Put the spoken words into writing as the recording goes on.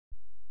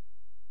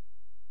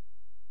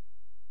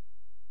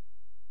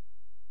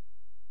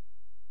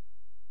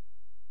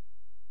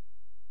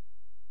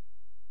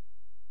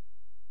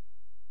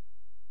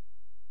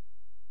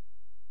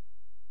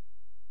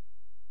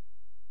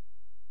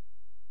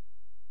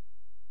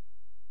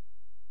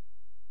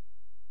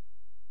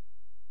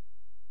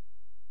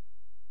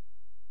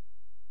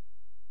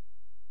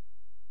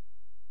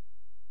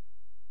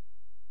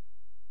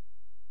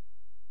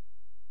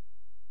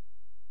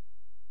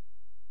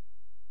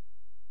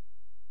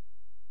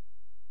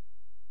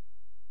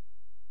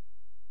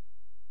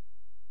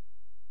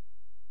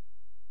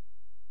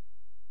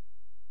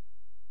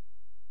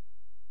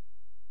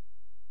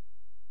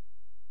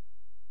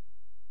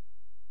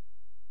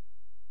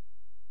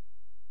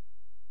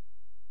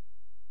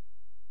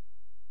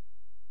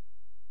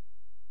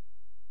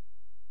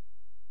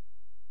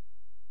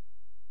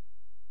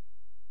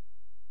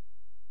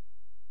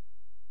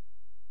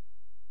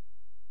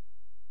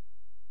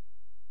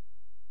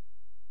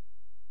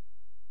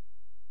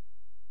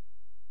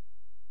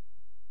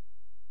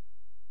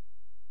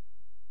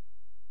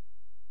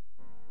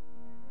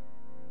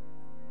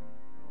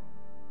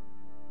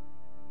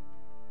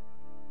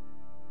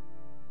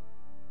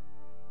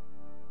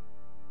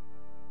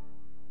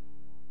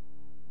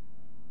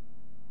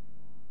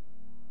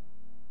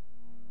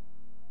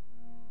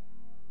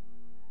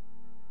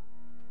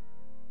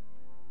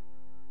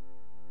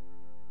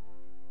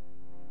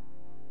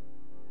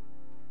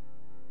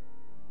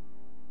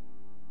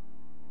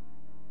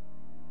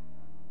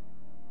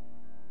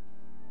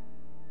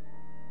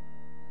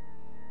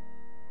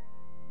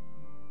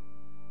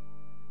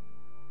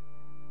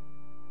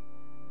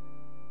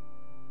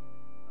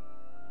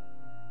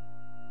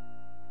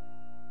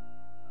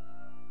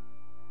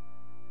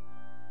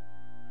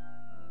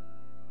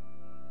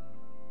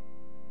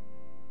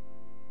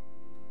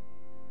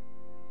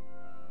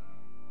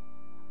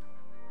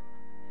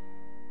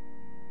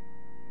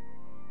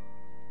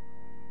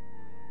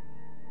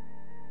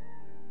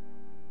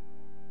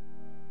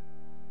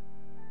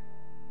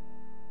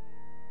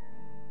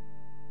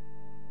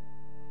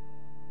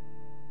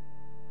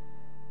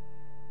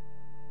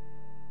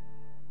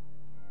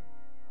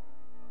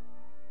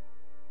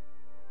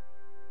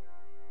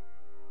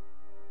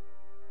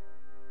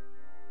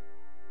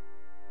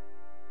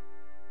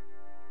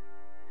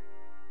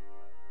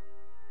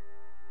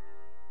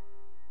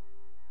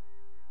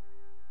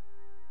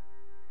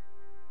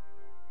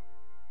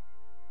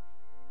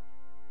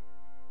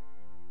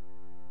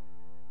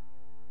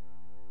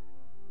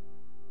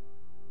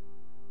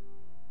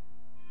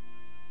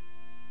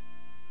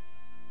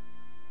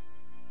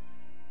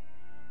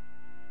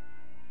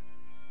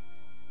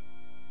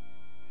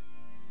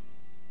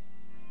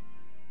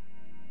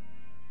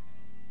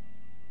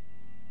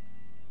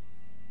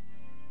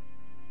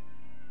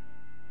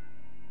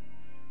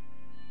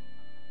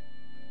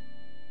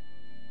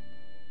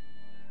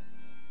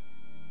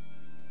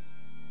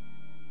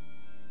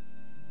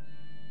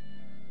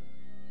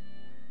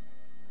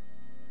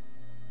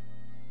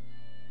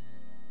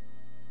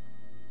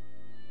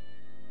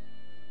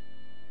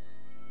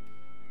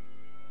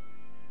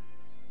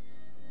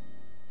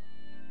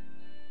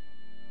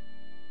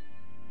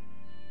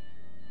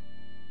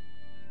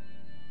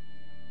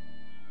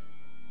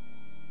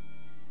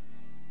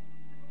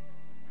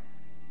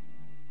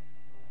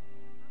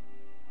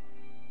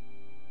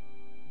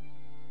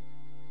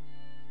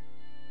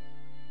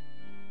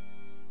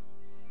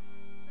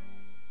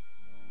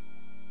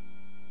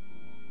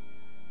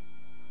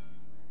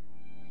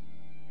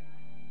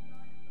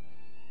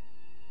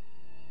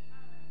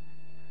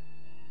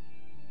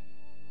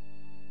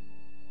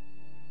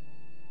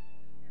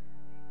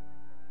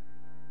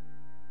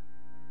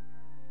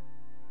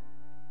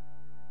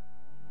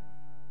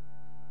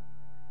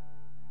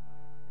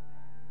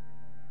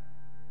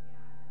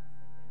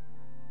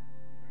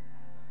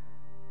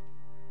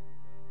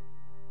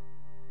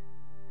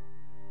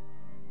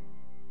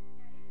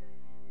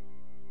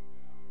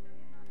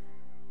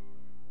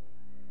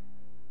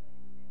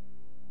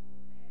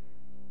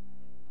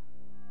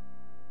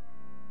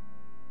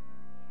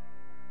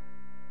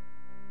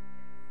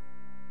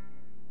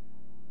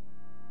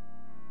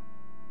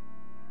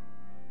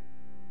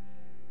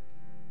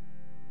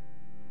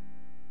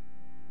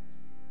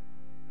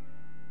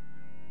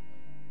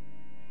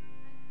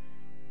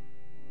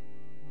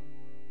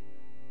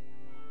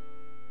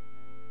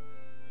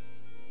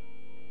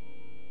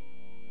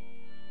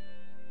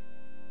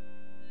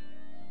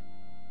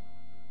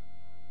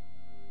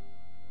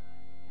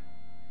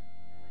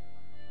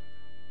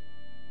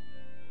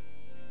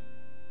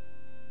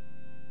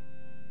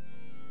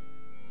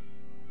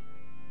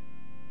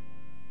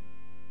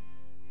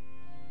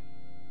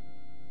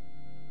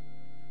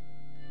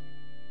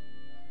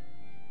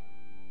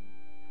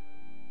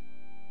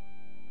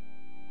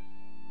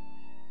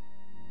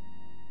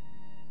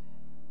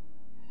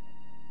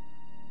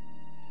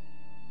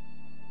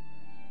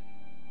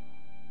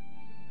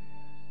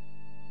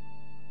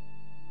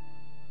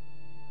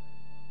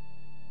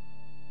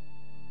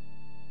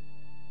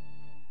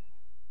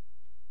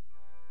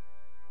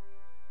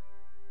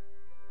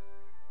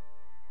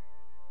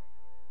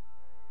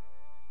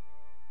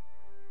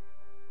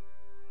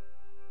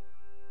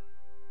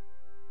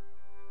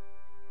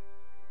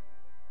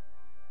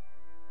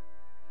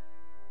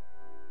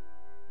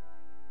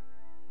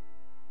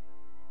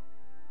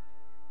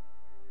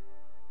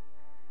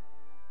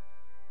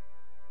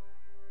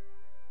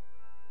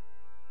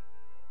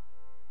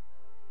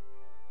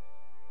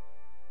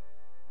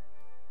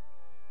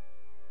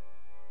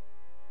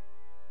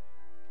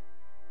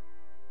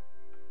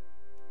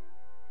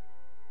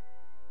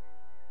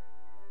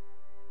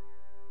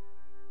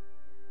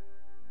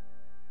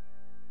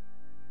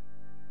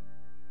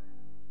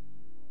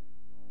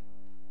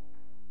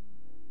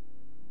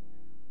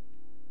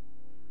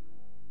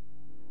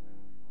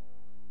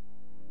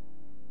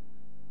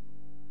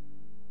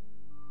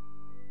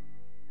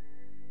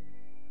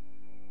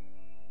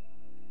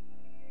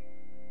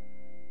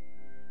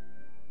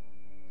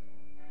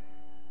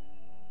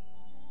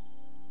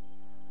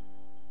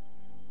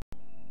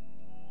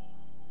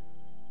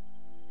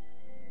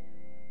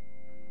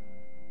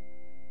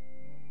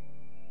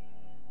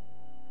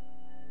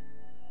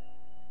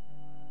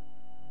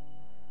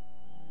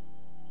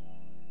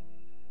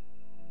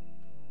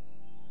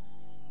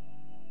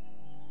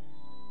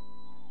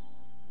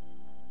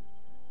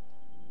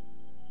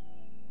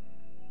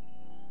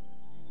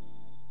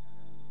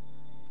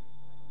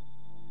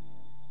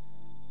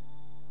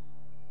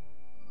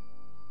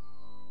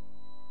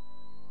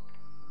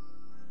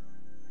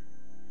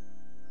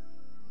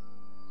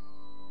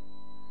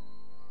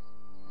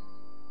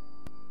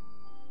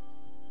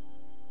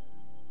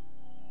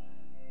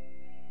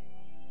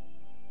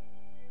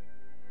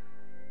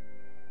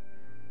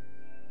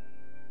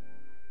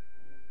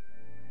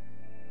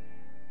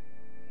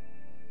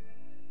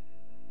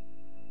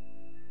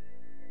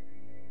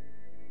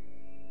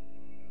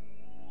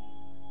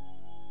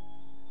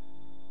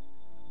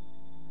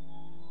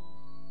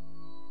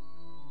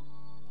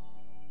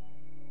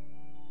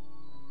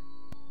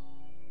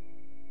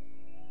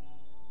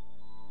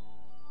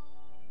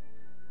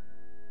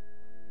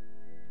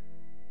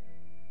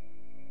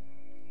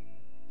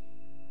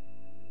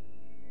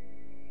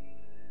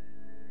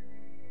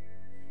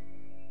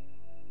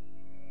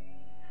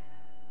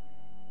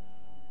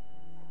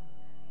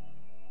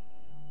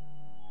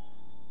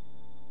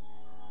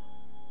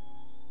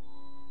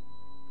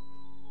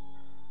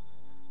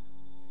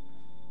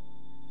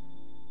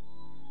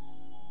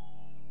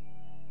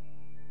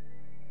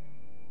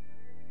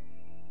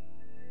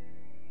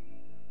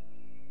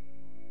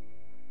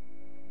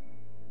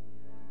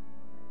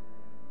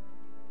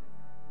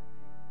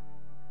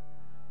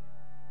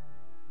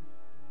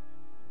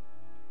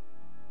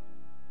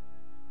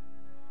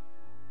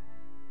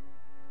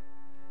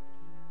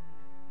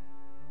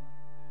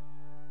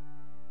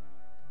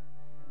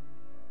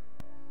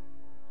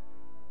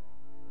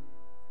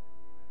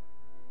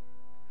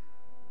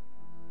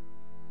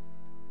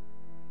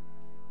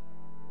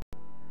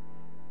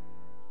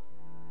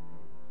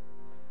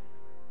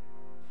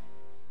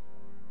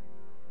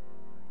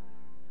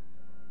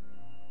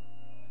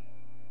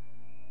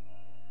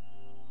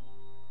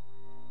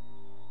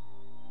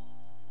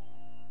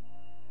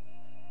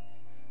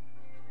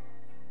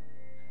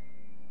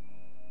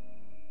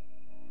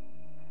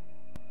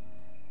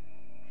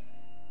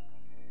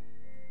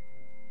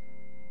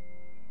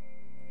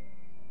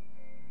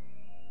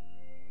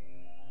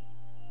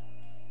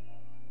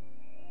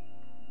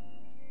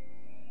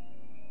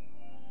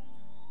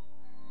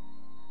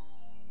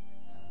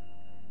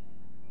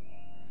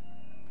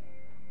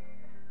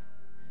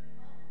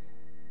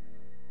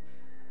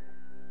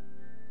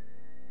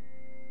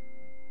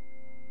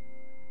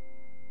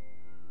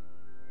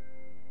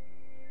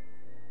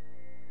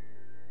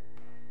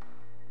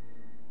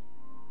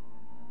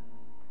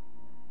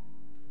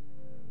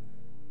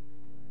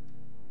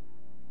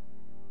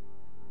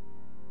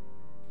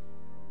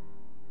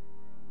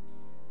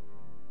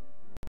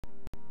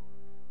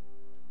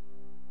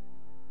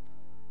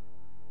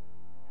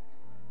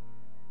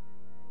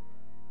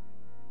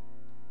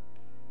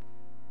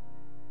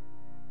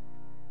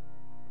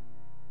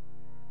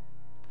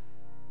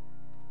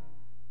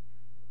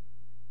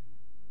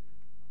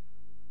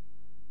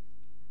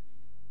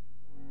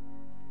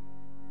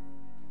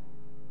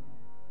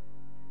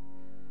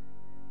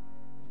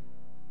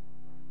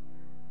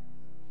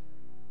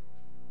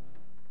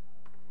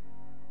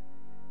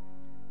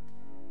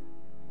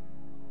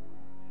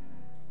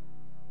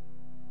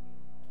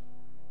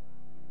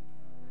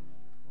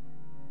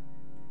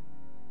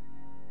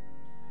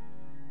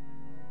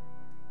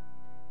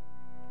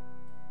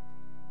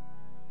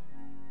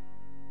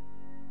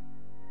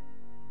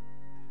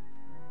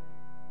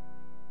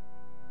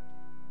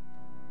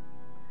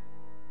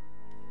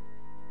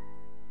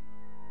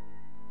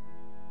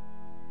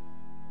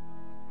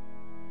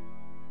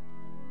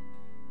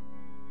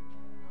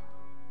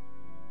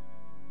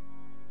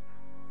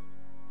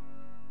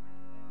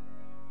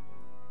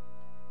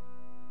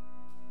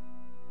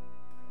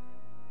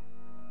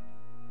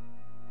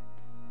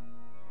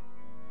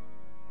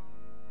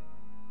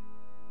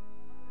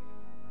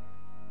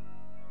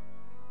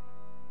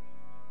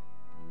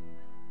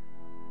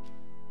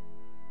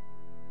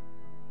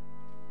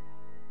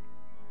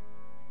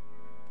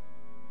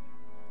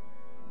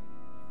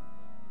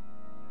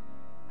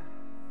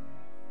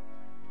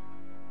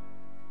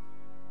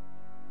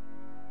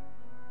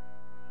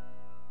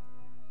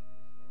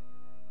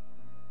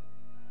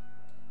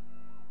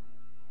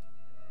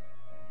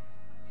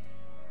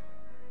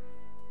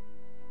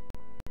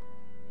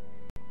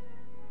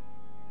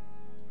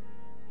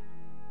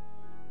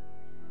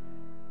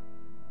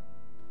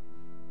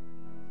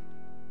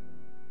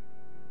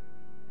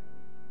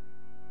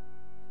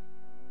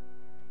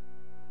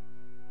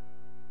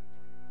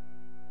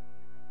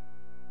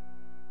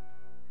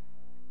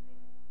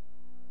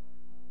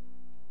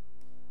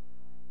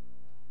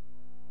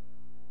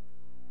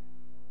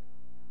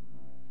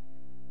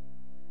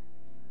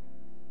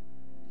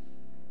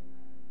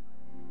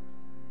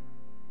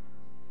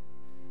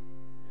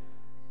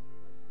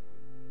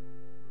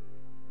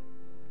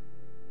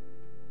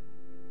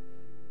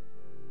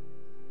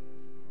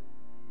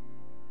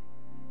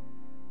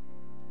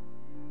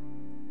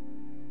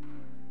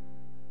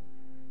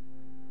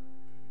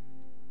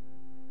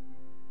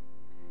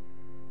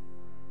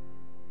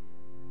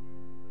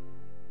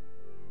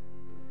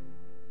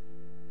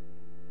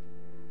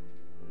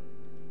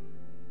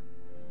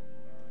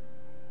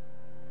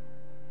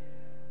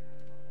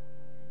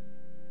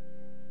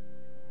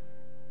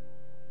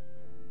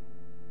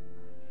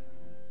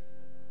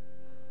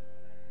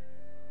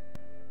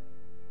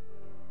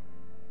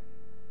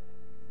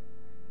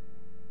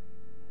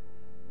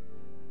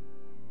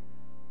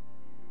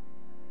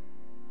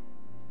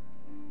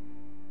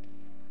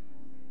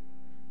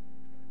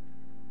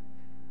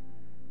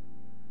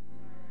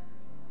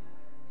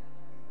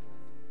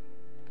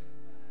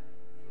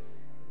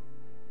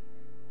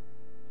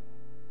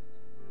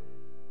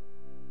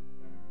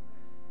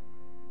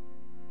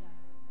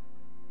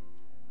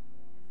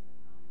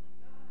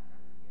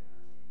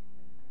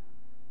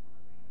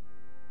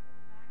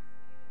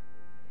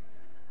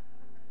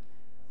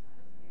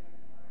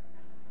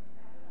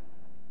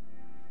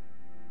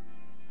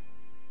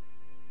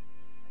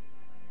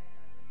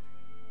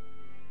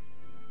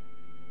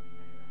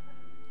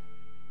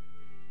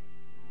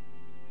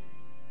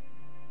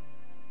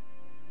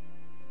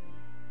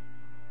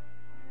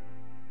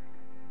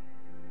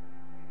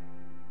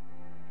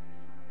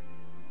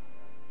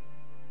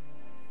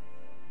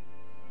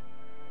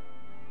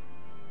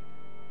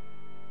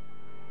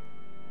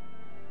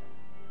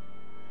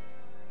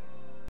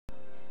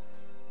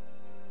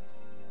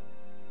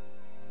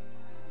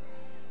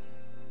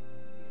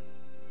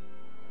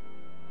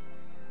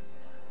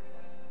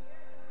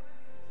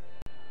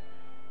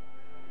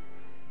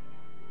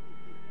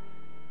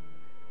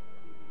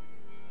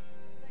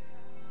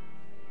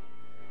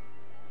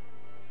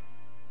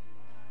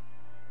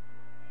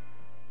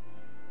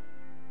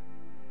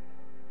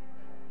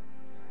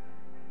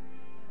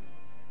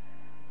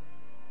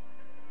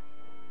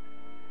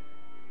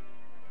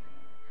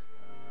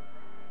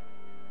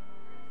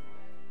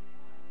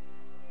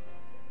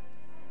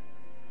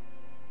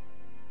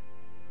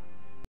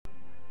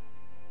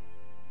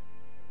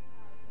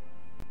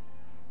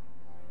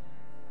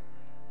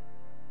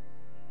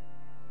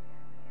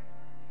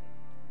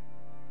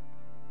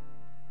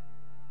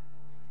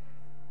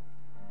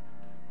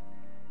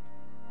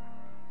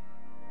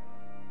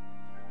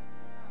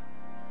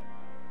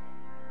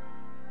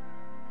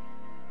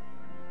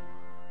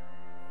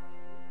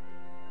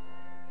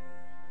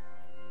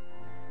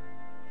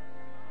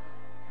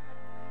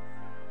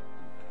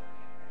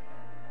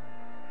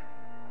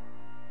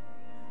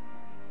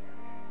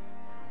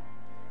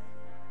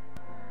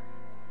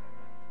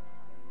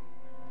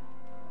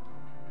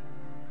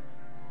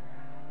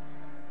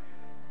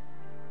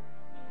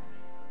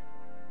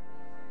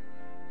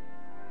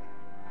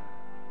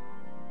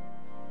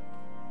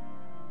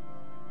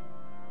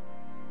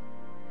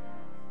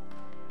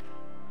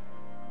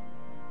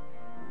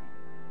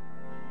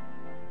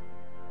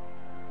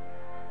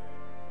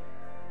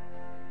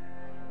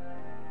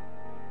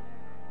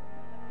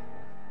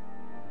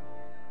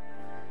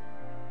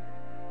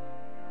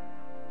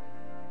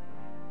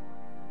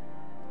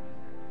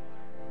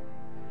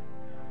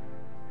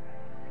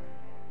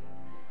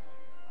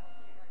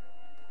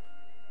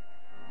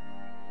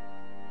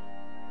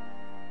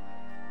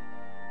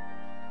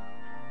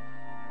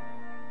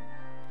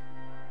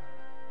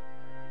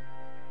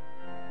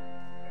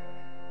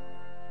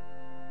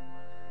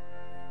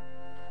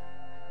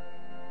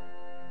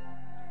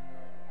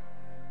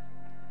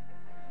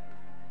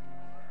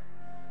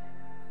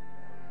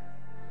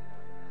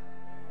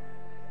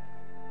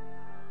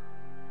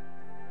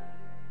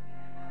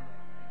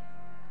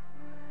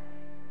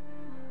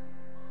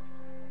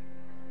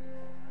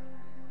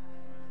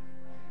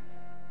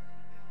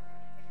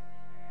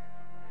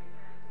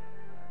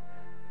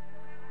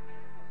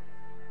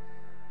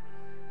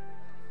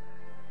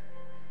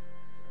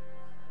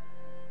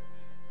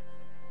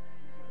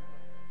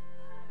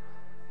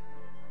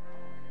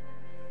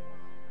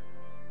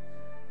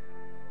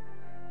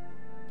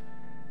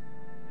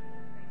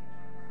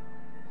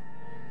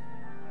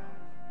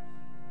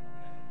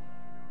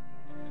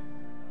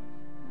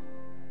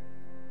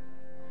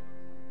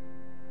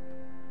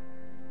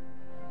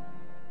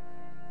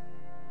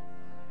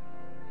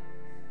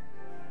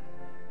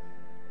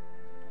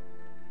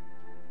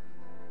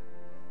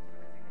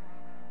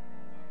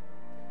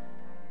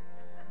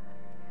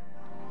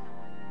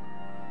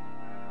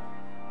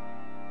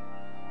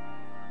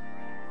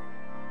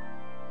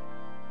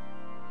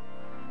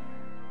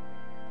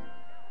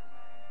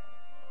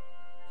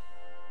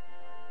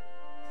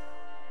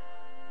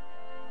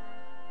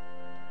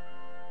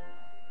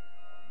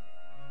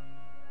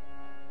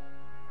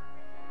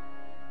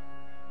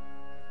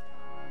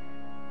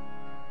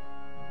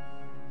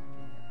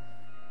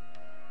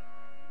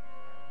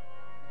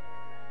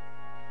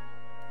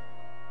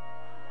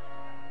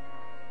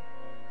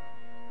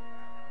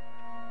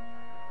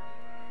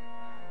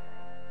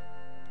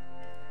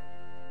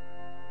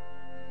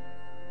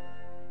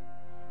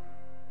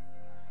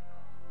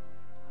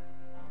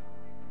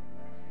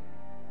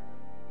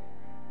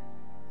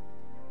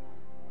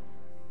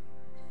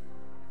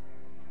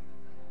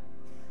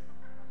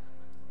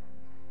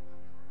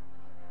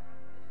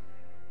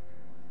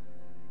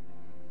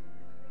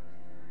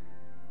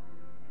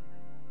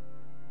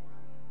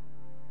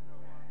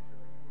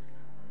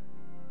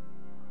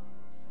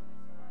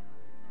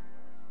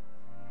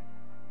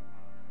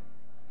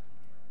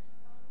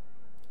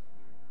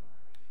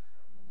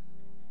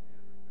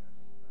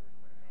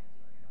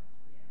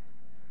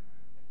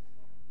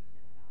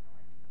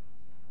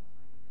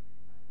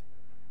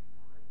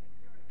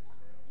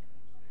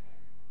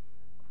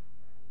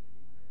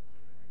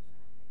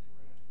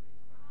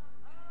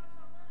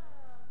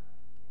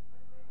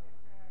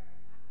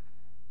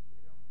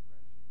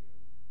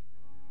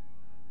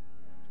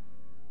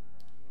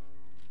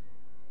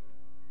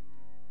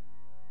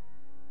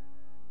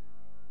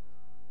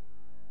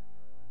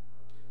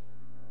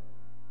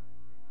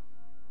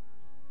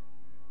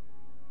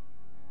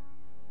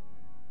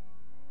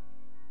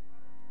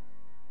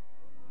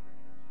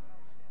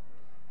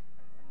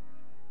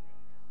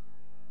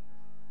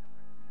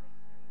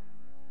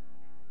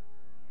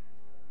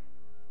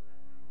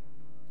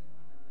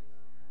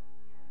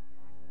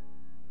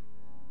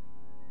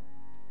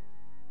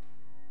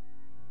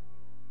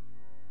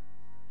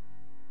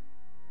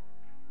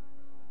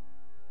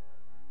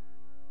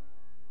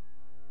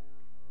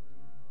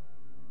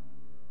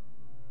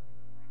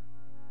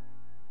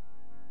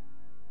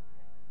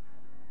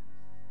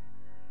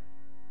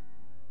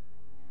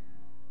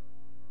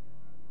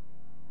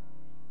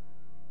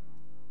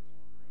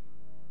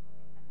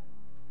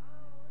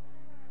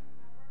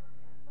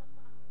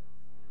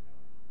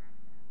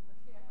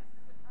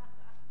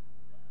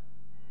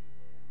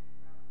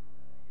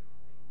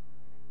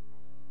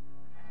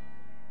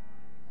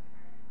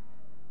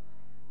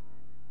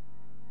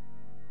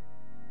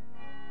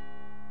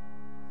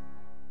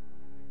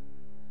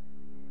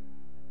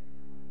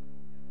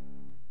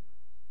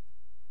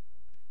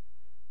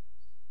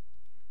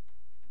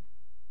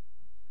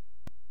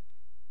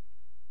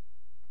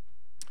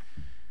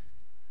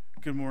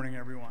Good morning,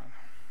 everyone.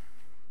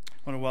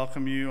 I want to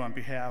welcome you on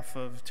behalf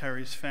of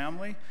Terry's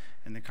family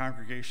and the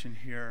congregation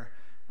here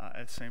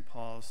at St.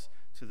 Paul's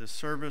to the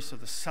service of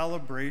the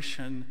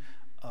celebration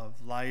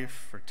of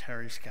life for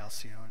Theresa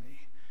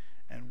Scalcione.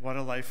 And what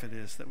a life it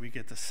is that we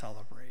get to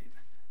celebrate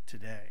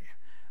today.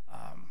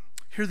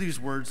 Hear these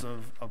words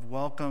of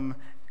welcome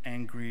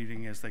and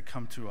greeting as they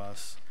come to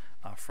us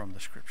from the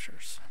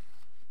scriptures.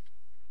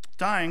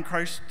 Dying,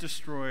 Christ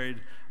destroyed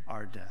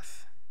our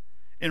death.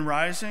 In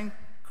rising,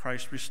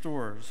 Christ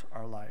restores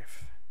our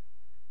life.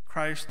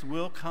 Christ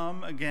will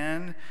come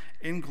again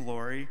in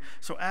glory.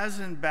 So as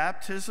in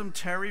baptism,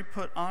 Terry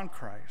put on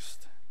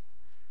Christ,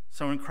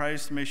 so in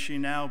Christ may she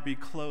now be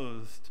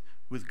clothed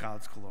with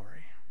God's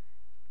glory.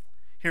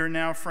 Here and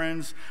now,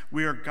 friends,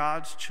 we are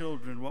God's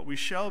children. What we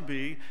shall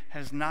be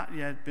has not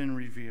yet been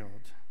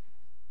revealed.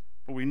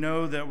 But we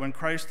know that when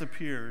Christ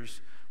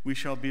appears, we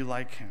shall be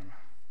like him,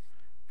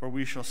 for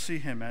we shall see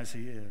him as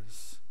he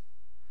is.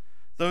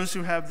 Those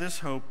who have this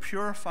hope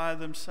purify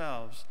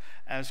themselves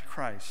as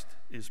Christ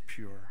is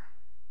pure.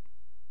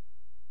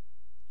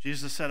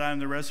 Jesus said, I am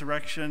the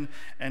resurrection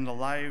and the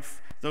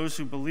life. Those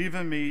who believe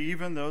in me,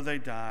 even though they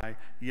die,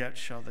 yet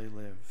shall they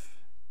live.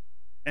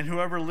 And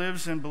whoever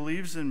lives and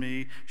believes in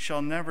me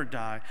shall never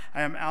die.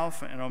 I am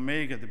Alpha and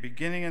Omega, the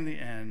beginning and the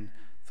end,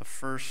 the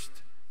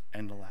first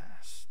and the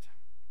last.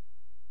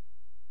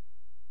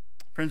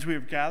 Friends, we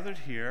have gathered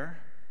here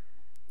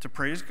to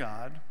praise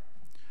God,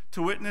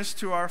 to witness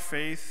to our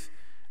faith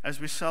as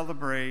we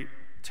celebrate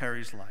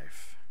Terry's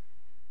life.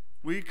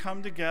 We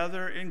come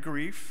together in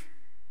grief,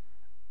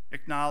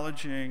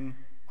 acknowledging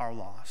our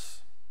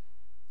loss.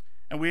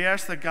 And we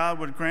ask that God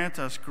would grant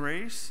us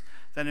grace,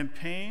 that in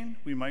pain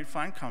we might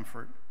find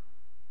comfort,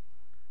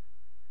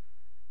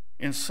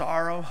 in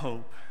sorrow,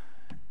 hope,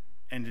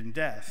 and in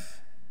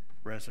death,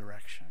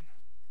 resurrection.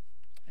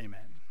 Amen.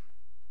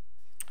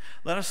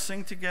 Let us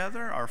sing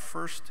together our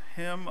first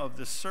hymn of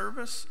this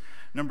service,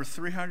 number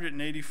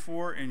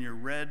 384 in your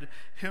red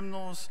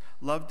hymnals,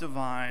 Love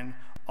Divine,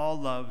 All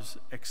Loves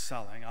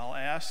Excelling. I'll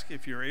ask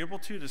if you're able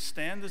to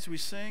stand as we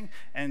sing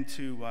and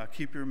to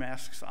keep your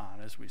masks on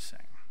as we sing.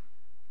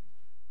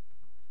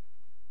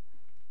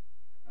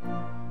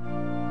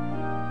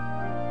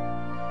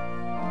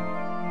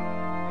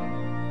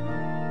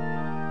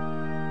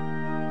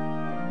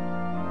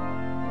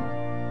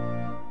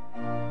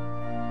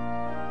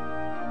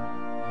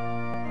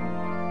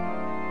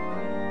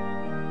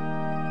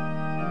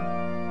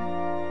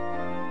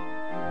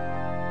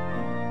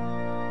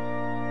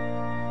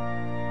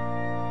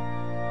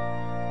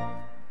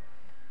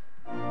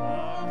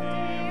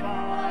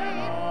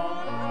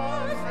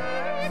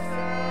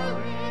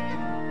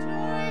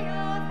 Joy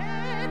of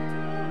head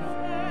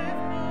to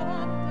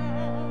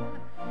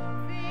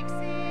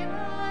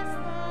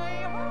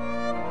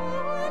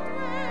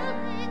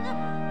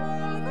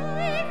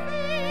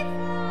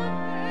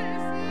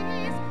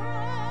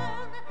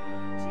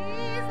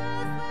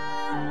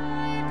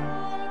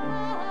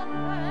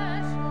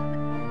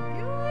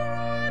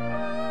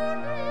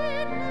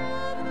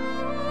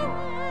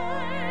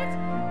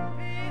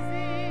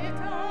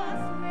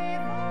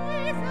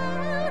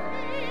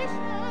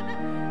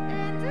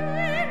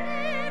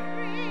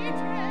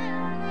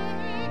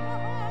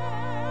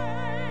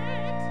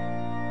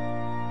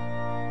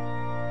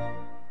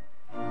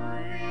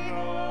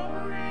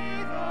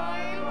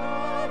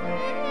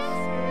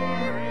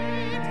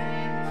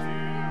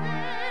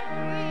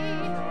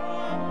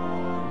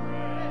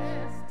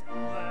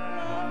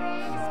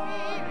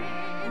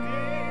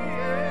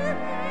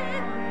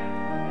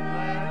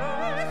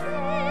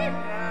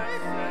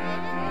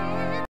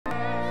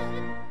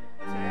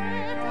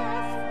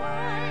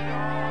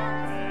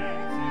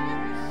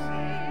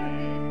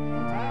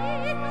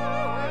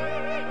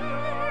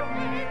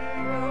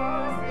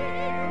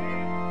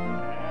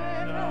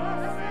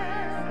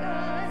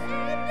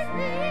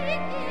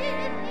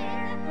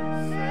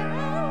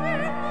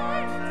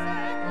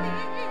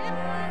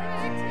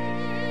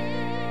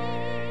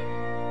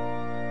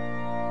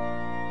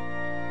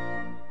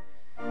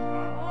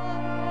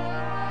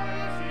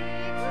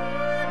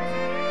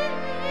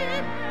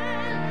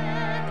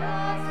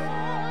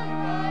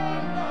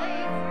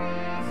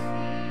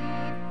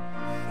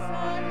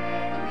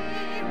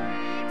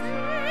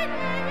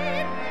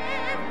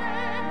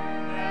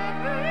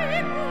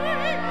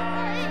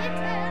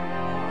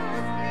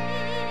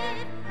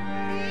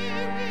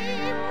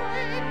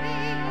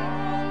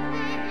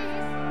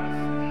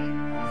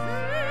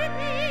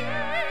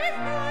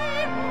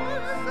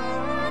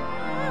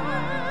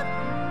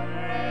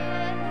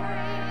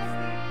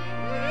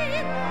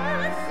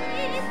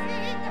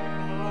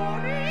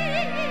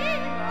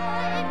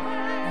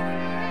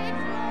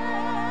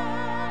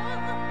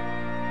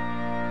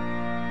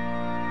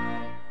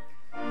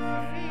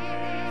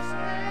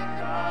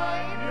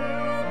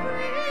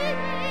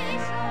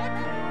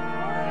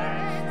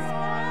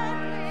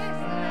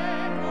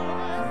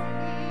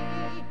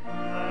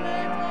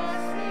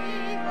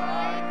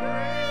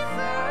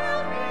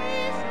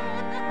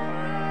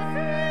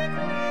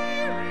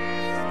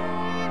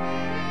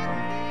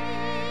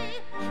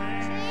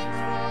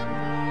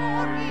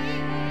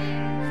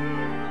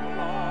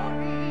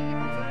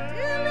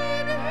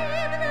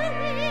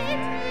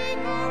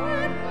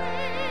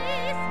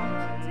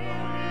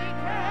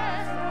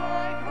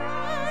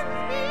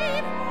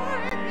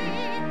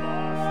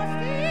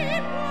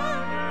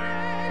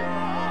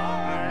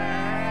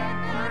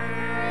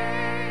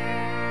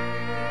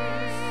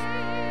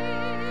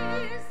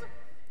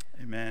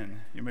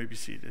be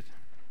seated.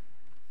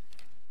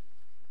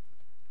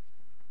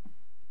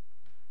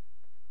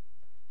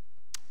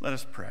 Let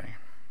us pray.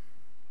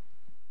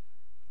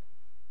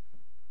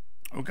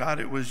 Oh God,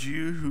 it was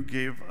you who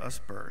gave us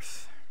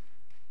birth.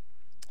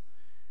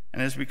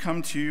 And as we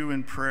come to you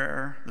in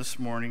prayer this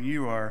morning,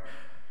 you are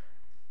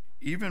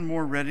even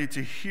more ready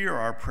to hear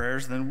our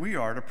prayers than we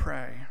are to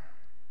pray.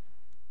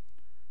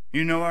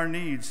 You know our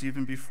needs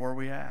even before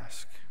we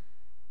ask.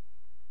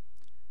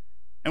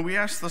 And we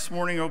ask this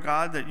morning, oh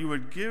God, that you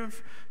would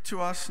give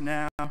to us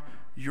now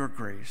your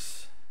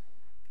grace,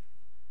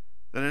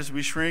 that as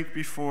we shrink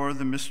before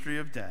the mystery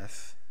of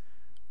death,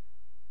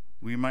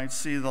 we might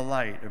see the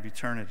light of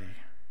eternity.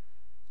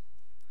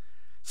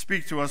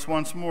 Speak to us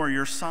once more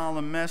your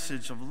solemn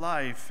message of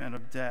life and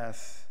of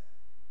death.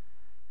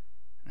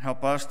 And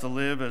help us to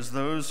live as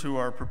those who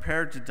are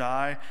prepared to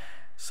die,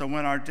 so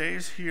when our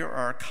days here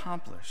are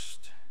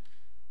accomplished,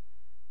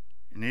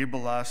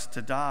 enable us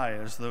to die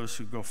as those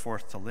who go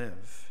forth to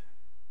live,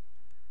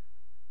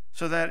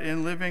 so that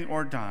in living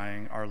or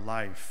dying, our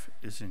life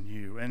is in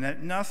you, and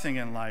that nothing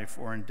in life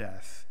or in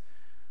death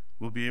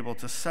will be able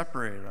to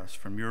separate us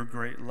from your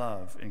great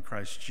love in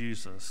Christ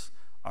Jesus,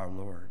 our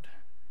Lord.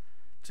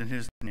 It's in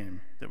his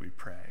name that we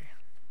pray.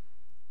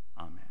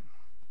 Amen.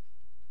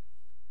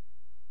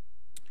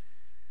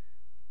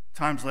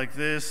 Times like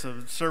this,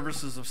 of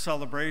services of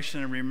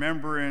celebration and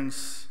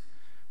remembrance,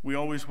 we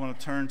always want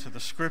to turn to the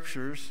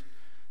scriptures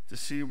to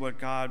see what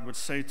God would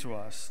say to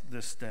us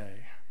this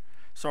day.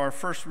 So our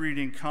first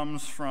reading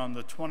comes from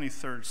the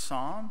 23rd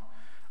Psalm.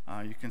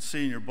 You can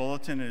see in your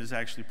bulletin it is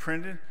actually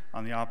printed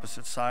on the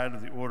opposite side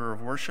of the order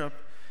of worship.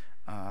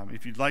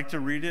 If you'd like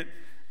to read it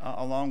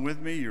along with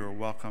me, you're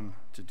welcome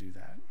to do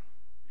that.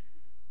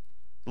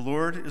 The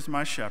Lord is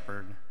my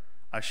shepherd,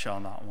 I shall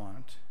not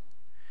want.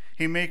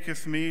 He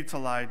maketh me to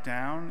lie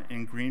down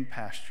in green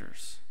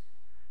pastures.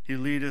 He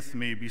leadeth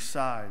me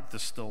beside the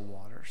still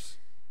waters.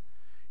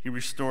 He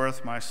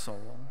restoreth my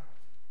soul.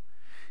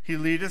 He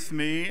leadeth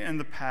me in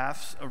the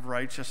paths of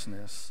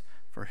righteousness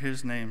for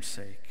his name's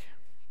sake.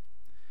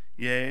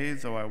 Yea,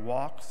 though I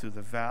walk through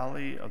the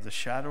valley of the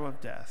shadow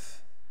of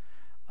death,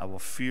 I will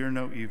fear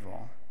no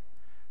evil,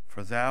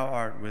 for thou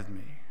art with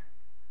me.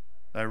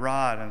 Thy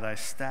rod and thy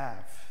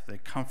staff, they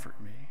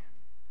comfort me.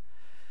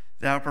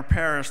 Thou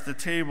preparest the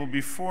table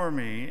before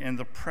me in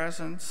the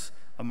presence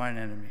of mine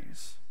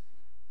enemies.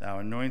 Thou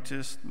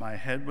anointest my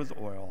head with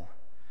oil,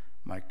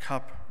 my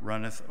cup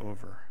runneth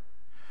over.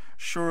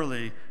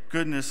 Surely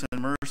goodness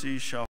and mercy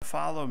shall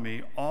follow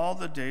me all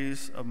the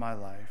days of my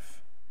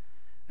life,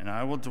 and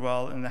I will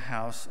dwell in the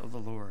house of the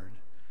Lord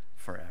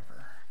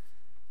forever.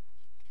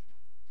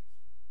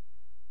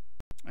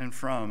 And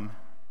from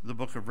the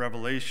book of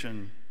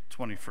Revelation,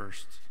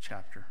 21st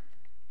chapter.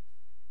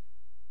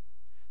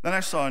 Then I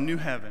saw a new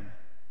heaven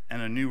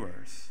and a new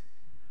earth.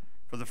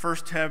 For the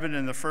first heaven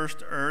and the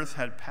first earth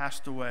had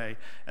passed away,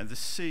 and the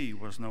sea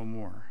was no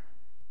more.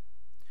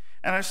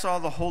 And I saw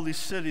the holy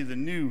city, the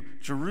new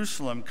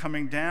Jerusalem,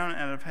 coming down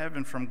out of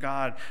heaven from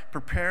God,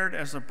 prepared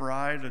as a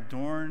bride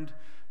adorned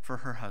for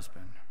her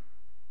husband.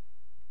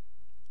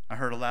 I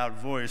heard a loud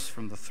voice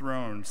from the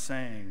throne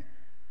saying,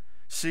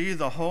 See,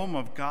 the home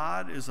of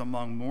God is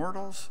among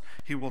mortals.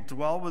 He will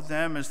dwell with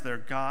them as their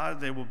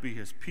God. They will be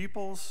his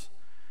peoples,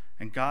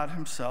 and God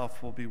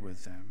himself will be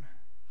with them.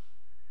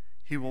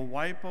 He will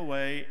wipe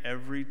away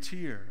every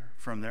tear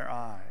from their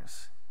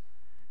eyes.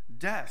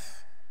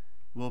 Death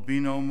will be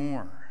no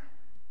more.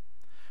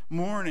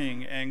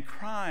 Mourning and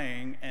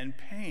crying and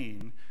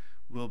pain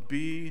will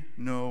be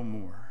no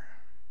more.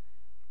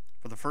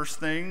 For the first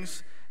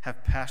things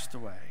have passed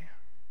away.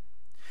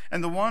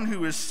 And the one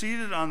who is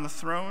seated on the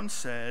throne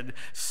said,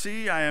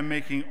 See, I am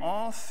making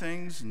all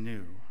things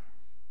new.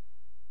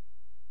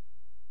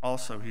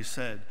 Also, he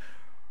said,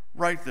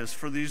 Write this,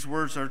 for these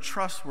words are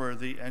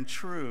trustworthy and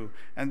true.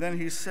 And then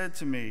he said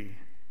to me,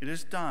 It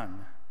is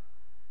done.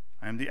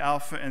 I am the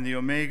Alpha and the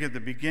Omega, the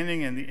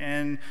beginning and the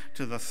end.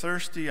 To the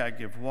thirsty I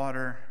give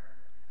water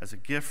as a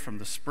gift from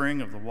the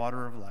spring of the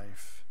water of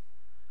life.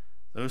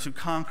 Those who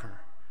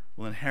conquer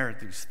will inherit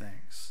these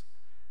things.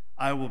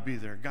 I will be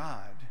their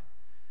God,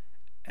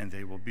 and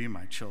they will be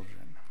my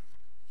children.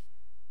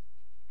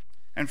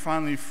 And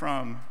finally,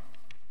 from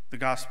the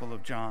Gospel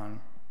of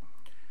John,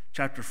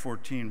 chapter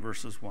 14,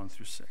 verses 1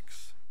 through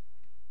 6.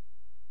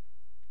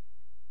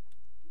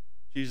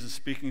 Jesus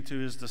speaking to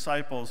his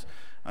disciples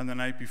on the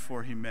night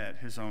before he met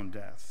his own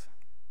death.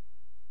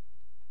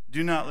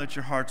 Do not let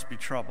your hearts be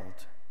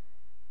troubled.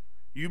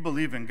 You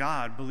believe in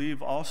God,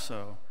 believe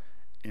also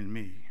in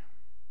me.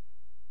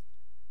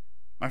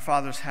 My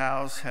Father's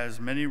house has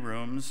many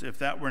rooms. If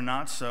that were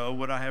not so,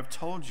 would I have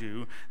told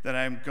you that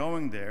I am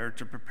going there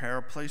to prepare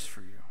a place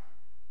for you?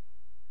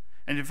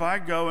 And if I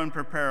go and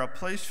prepare a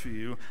place for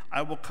you,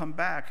 I will come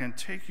back and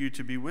take you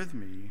to be with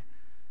me,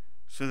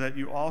 so that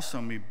you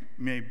also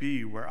may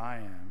be where I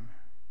am.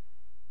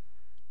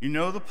 You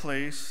know the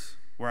place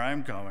where I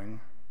am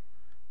going.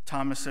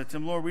 Thomas said to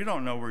him, Lord, we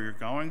don't know where you're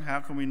going. How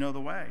can we know the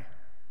way?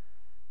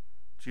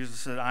 Jesus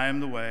said, I am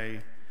the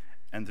way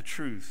and the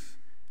truth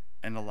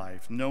and the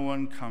life. No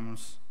one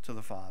comes to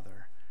the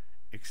Father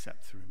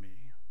except through me.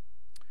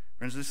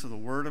 Friends, this is the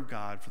word of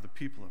God for the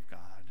people of God.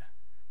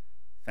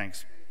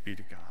 Thanks be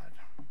to God.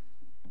 I'm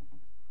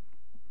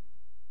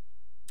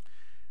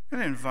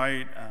going to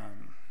invite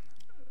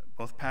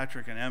both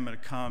Patrick and Emma to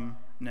come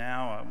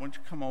now. I want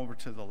you to come over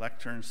to the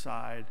lectern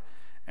side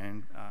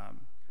and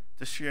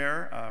to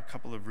share a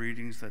couple of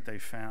readings that they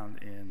found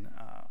in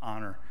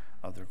honor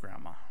of their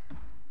grandma.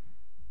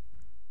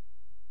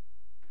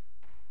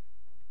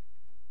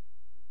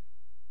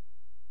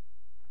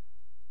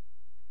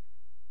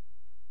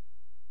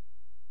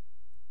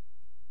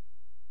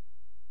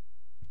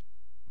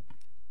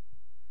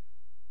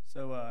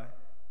 So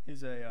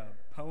here's a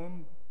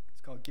poem.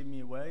 It's called "Give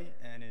Me Away,"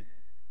 and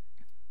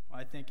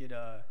I think it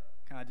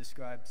kind of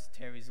describes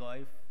Terry's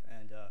life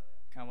and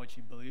kind of what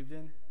she believed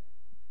in.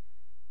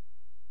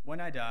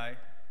 When I die,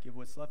 give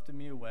what's left of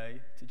me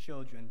away to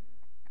children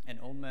and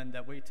old men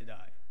that wait to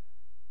die.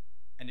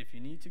 And if you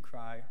need to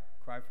cry,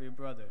 cry for your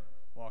brother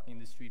walking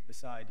the street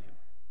beside you.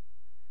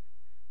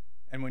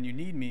 And when you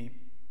need me,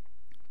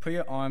 put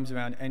your arms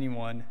around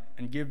anyone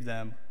and give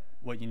them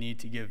what you need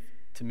to give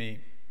to me.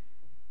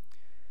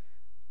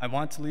 I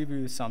want to leave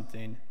you with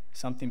something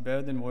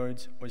better than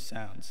words or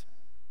sounds.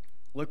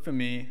 Look for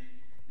me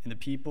in the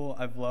people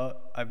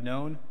I've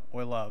known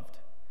or loved.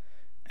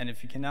 And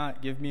if you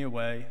cannot give me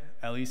away,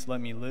 at least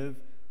let me live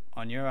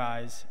on your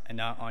eyes and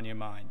not on your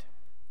mind.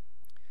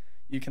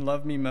 You can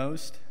love me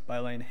most by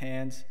letting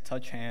hands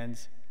touch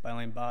hands, by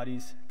letting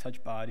bodies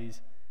touch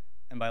bodies,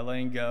 and by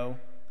letting go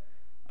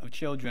of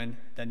children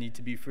that need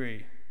to be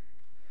free.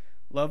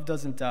 Love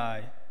doesn't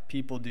die,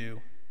 people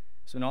do.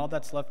 So when all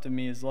that's left of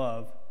me is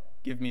love,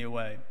 give me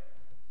away.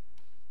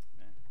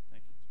 Amen.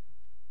 Thank you.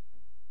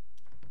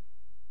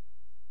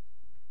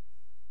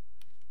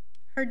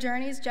 Her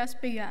journey's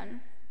just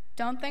begun.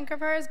 Don't think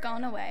of her as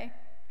gone away.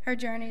 Her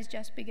journey's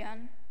just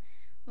begun.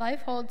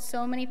 Life holds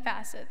so many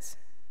facets.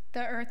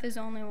 The earth is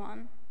only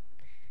one.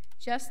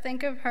 Just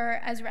think of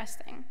her as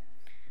resting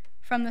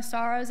from the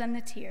sorrows and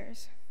the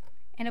tears,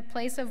 in a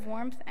place of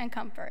warmth and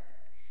comfort,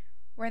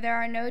 where there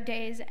are no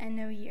days and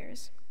no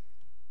years.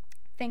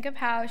 Think of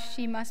how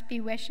she must be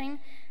wishing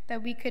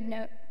that we could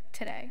know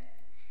today,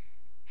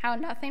 how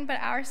nothing but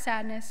our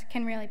sadness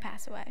can really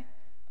pass away.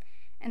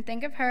 And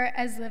think of her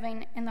as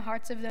living in the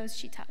hearts of those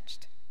she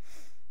touched.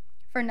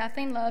 For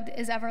nothing loved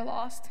is ever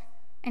lost,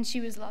 and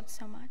she was loved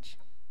so much.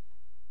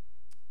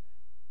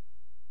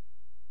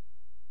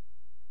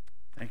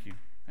 Thank you.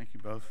 Thank you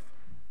both.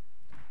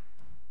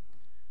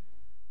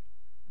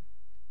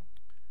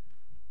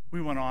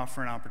 We want to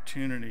offer an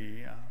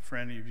opportunity for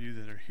any of you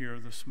that are here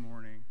this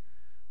morning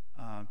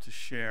to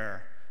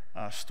share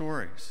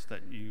stories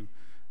that you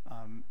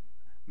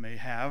may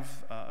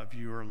have of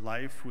your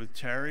life with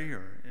Terry,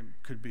 or it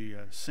could be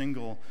a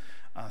single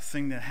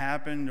thing that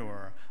happened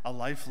or a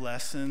life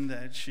lesson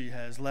that she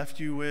has left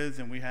you with.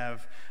 And we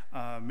have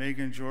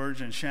Megan,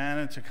 George, and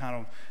Shannon to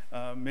kind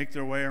of make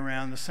their way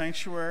around the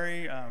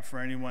sanctuary. For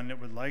anyone that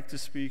would like to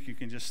speak, you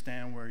can just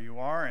stand where you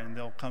are and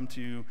they'll come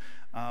to you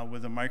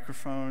with a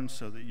microphone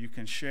so that you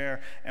can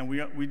share. And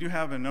we do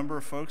have a number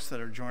of folks that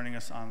are joining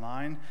us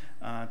online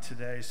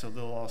today, so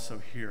they'll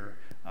also hear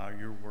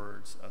your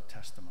words of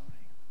testimony.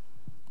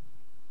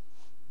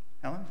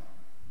 Helen?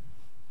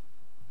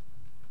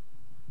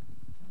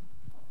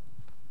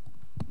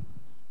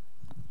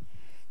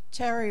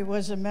 Terry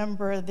was a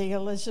member of the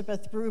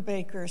Elizabeth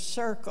Brubaker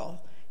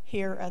Circle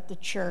here at the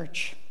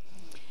church.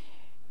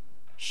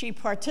 She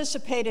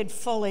participated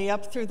fully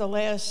up through the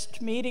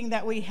last meeting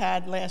that we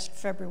had last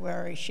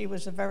February. She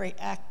was a very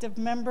active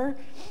member,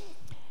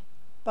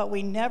 but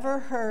we never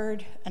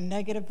heard a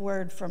negative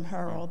word from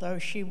her, although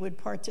she would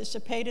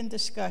participate in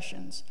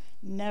discussions.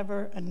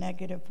 Never a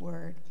negative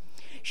word.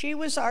 She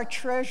was our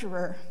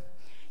treasurer,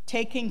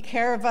 taking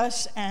care of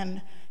us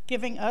and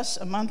giving us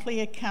a monthly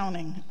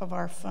accounting of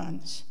our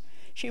funds.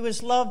 She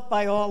was loved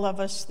by all of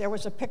us. There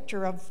was a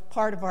picture of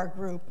part of our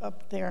group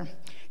up there,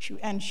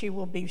 and she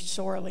will be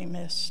sorely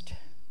missed.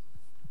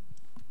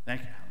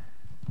 Thank you.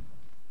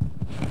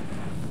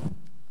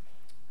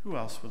 Who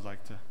else would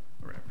like to,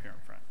 right up here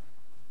in front?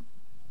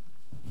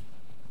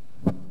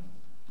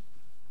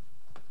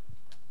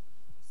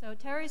 So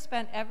Terry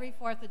spent every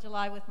 4th of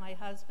July with my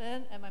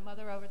husband and my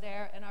mother over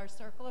there and our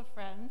circle of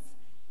friends,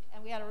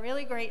 and we had a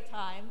really great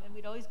time, and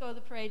we'd always go to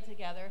the parade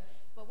together.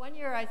 But one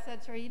year I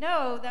said to her, you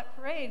know, that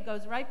parade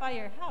goes right by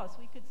your house.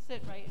 We could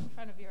sit right in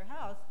front of your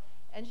house.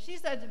 And she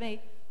said to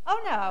me, oh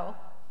no,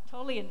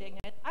 totally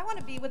indignant, I want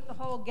to be with the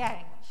whole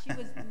gang. She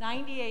was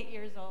 98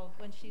 years old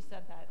when she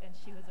said that, and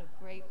she was a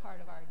great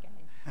part of our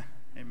gang.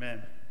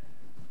 Amen.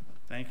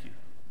 Thank you.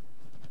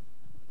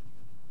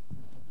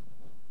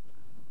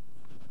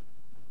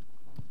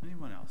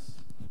 Anyone else?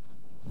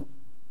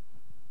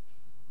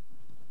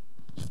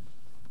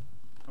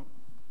 Oh,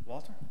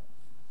 Walter?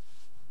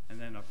 And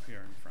then up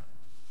here in front.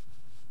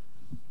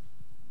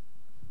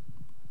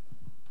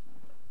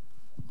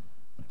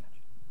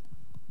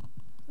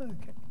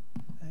 Okay,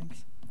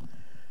 thanks.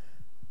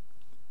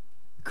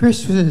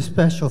 Chris was a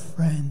special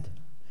friend.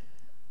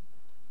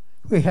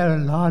 We had a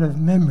lot of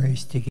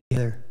memories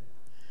together.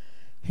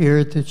 here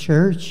at the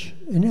church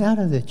and out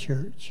of the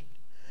church.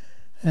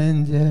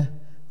 And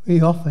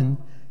we often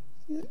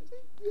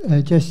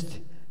just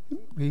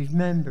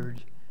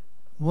remembered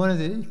one of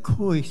the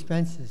cool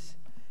experiences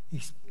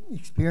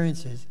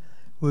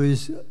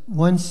was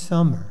one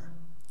summer.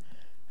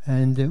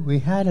 And we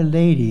had a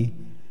lady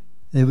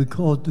that we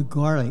called the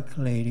garlic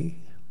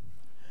lady.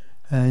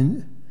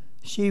 And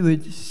she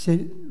would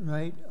sit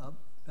right up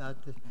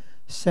about the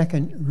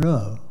second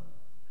row.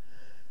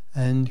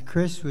 And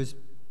Chris was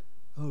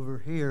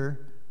over here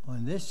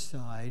on this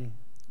side.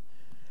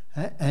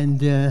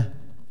 And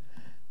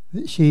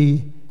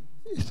she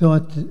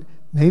thought that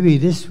maybe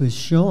this was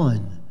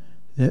Sean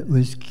that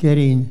was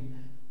getting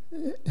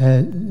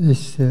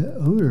this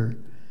odor.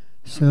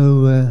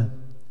 So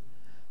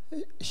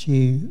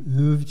she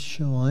moved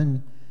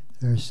Sean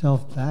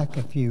herself back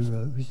a few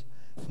rows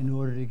in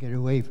order to get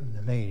away from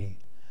the lady.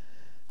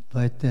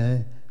 But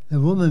the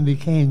woman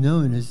became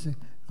known as the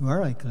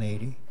garlic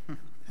lady,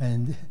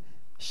 and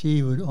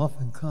she would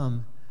often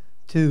come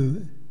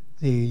to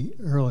the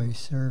early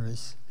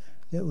service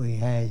that we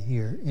had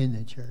here in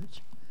the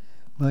church.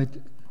 But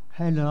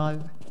had a lot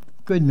of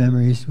good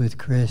memories with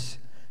Chris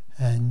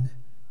and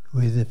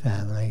with the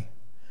family,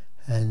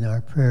 and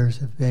our prayers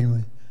have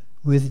been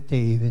with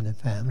Dave and the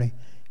family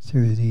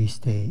through these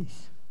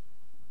days.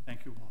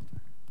 Thank you, Walter.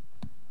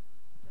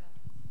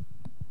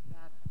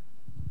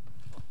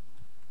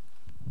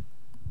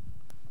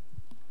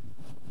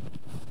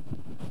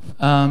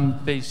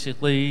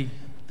 Basically,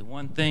 the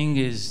one thing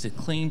is the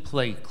Clean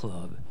Plate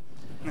Club.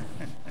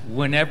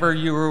 Whenever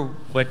you were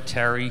with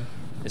Terry,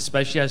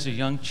 especially as a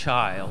young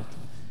child,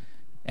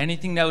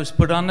 anything that was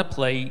put on the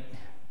plate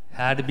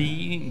had to be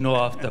eaten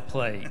off the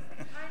plate.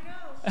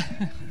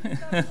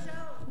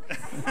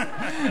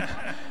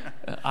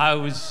 I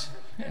know.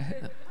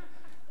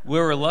 We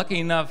were lucky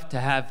enough to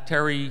have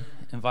Terry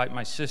invite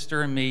my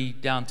sister and me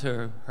down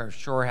to her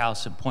shore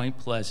house in Point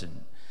Pleasant.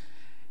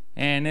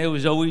 And it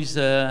was always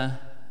a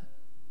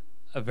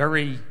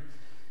very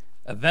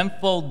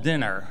eventful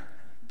dinner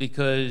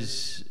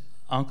because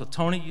Uncle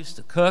Tony used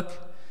to cook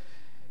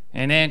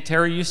and Aunt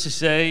Terry used to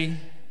say,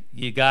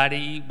 "You gotta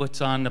eat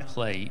what's on the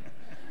plate."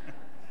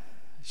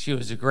 She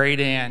was a great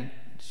aunt.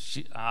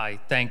 I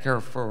thank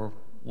her for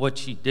what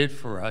she did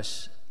for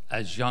us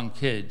as young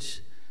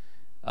kids.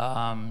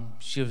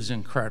 She was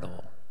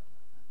incredible,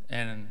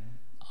 and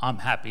I'm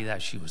happy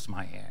that she was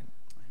my aunt.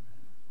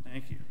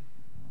 Thank you.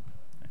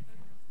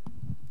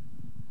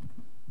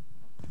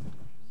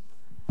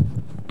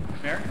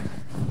 Mary?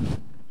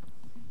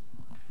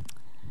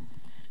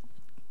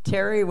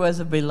 Terry was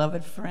a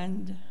beloved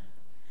friend.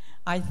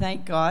 I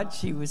thank God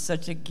she was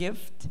such a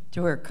gift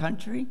to her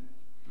country,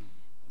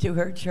 to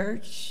her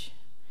church,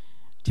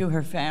 to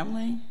her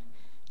family,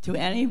 to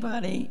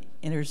anybody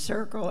in her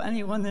circle,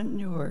 anyone that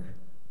knew her.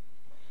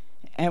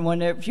 And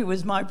whenever she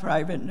was my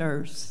private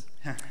nurse.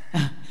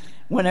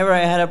 Whenever I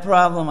had a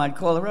problem, I'd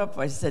call her up.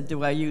 I said,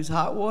 "Do I use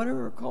hot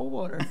water or cold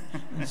water?"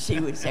 And she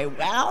would say,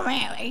 "Well,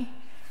 Mary,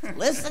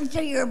 listen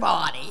to your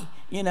body."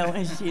 You know,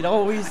 and she'd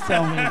always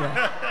tell me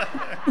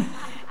that.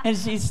 And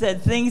she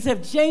said, "Things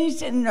have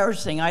changed in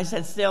nursing." I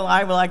said, "Still,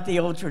 I like the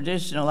old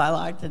traditional. I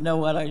like to know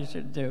what I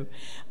should do."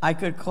 I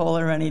could call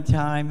her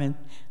anytime, and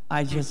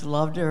I just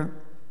loved her.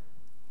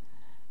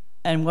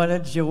 And what a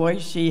joy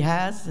she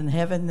has in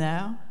heaven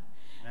now.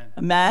 Amen.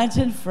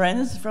 Imagine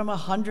friends from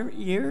 100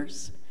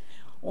 years,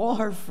 all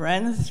her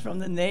friends from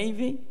the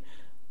Navy,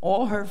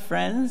 all her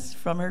friends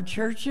from her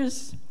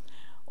churches,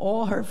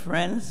 all her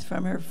friends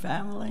from her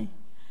family.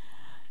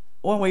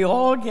 When we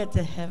all get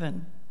to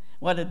heaven,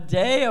 what a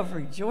day of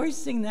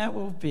rejoicing that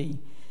will be.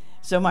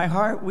 So my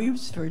heart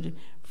weeps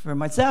for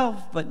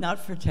myself, but not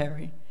for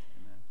Terry,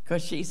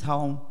 because she's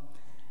home.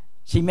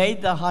 She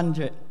made the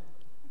 100,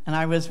 and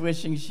I was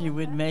wishing she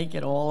would make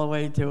it all the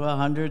way to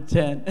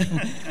 110.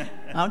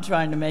 I'm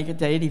trying to make it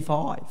to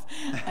 85,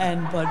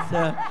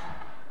 but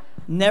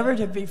never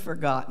to be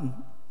forgotten.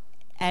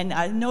 And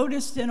I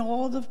noticed in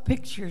all the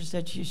pictures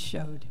that you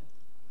showed,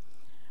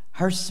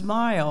 her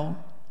smile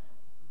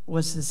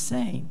was the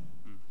same.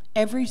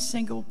 Every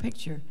single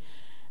picture,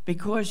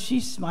 because she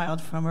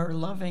smiled from her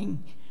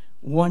loving,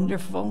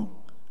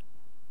 wonderful,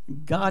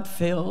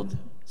 God-filled,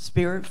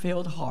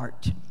 Spirit-filled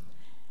heart.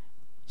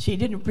 She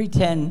didn't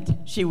pretend.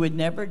 She would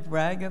never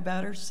brag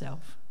about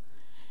herself.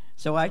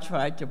 So I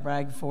tried to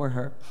brag for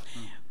her.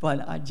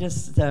 But I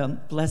just,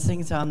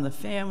 blessings on the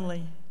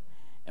family.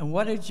 And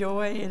what a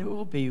joy it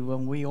will be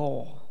when we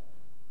all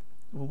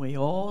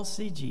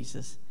see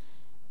Jesus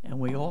and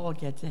we all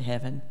get to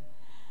heaven.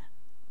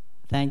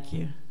 Thank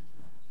you.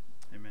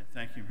 Amen.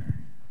 Thank you, Mary.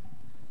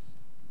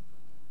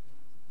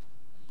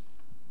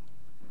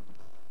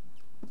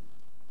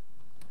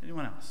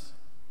 Anyone else?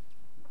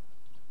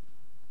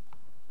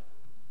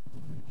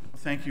 Well,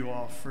 thank you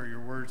all for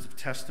your words of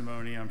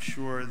testimony. I'm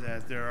sure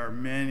that there are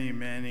many,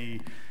 many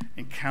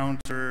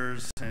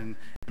encounters and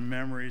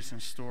memories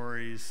and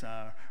stories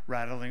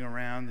rattling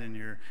around in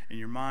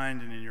your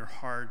mind and in your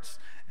hearts.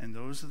 And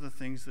those are the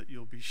things that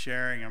you'll be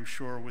sharing, I'm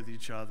sure, with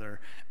each other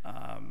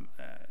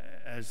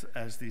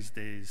as these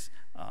days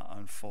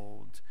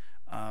unfold.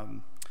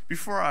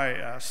 Before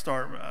I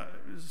start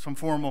some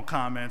formal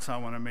comments I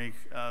want to make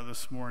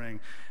this morning,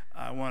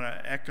 I want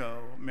to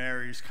echo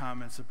Mary's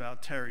comments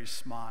about Terry's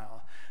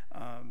smile.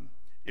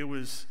 It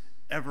was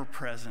ever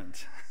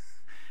present.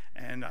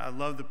 And I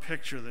love the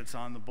picture that's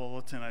on the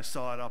bulletin. I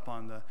saw it up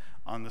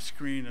on the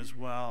screen as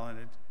well, and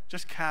it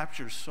just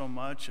captures so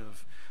much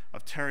of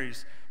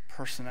Terry's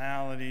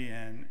personality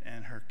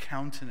and her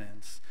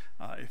countenance,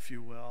 if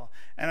you will.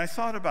 And I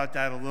thought about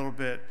that a little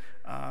bit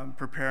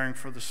preparing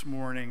for this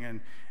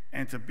morning,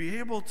 and to be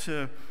able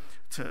to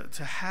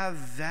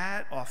have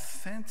that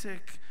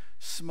authentic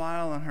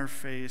smile on her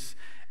face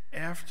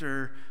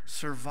after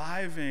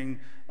surviving,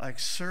 like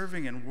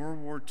serving in World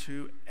War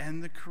II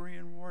and the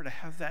Korean War, to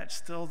have that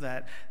still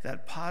that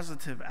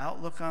positive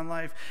outlook on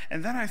life.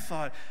 And then I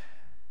thought,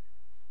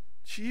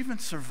 she even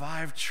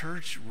survived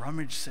church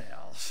rummage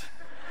sales.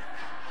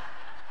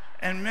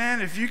 And man,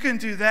 if you can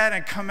do that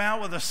and come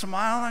out with a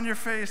smile on your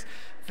face,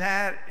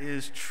 that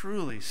is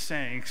truly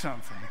saying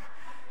something.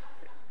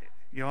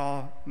 You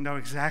all know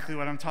exactly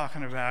what I'm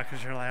talking about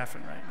because you're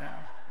laughing right now.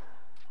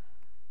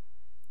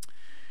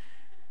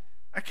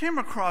 I came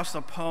across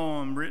a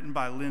poem written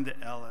by Linda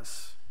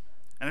Ellis,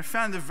 and I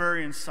found it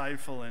very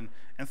insightful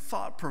and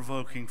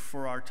thought-provoking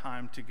for our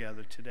time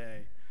together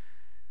today.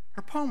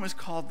 Her poem is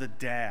called The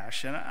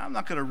Dash, and I'm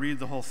not going to read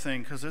the whole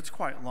thing because it's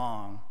quite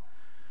long.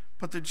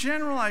 But the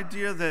general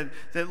idea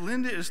that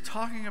Linda is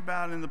talking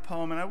about in the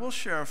poem, and I will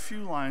share a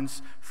few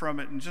lines from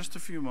it in just a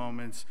few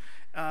moments,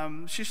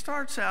 she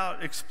starts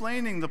out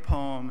explaining the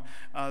poem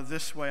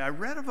this way. I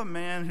read of a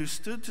man who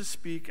stood to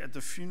speak at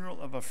the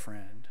funeral of a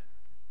friend.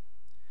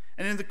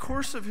 And in the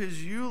course of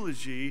his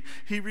eulogy,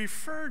 he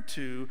referred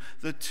to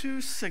the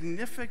two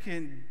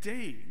significant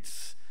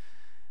dates,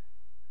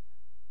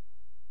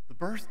 the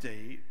birth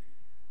date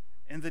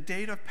and the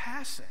date of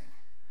passing.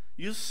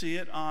 You'll see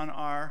it on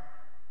our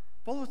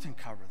bulletin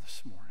cover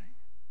this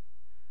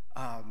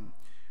morning.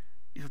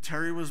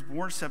 Terry was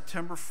born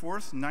September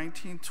 4th,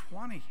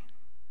 1920,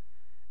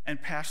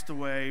 and passed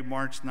away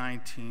March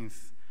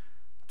 19th,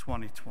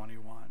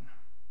 2021.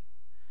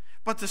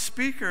 But the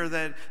speaker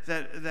that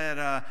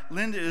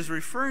Linda is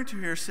referring to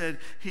here said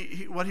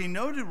what he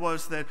noted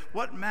was that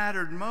what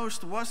mattered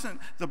most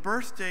wasn't the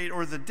birth date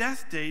or the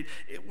death date,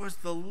 it was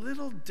the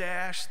little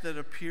dash that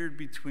appeared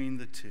between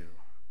the two.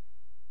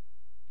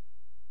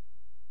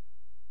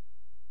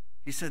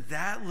 He said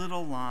that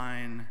little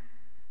line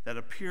that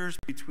appears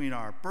between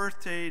our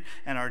birth date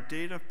and our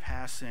date of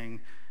passing,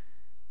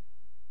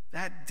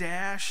 that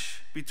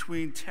dash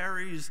between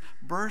Terry's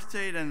birth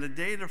date and the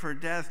date of her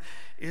death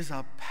is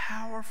a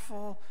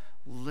powerful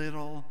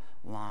little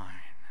line.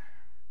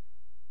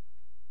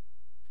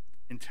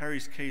 In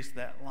Terry's case,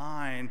 that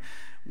line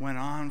went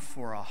on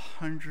for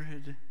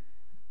 100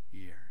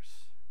 years.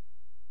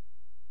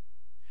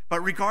 But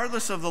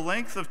regardless of the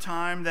length of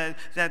time that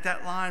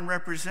line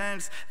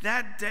represents,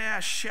 that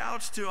dash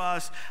shouts to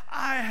us,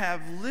 I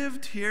have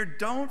lived here,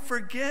 don't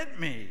forget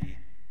me.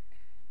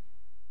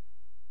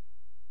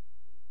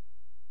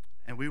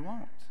 And we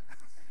won't.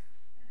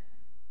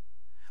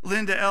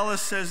 Linda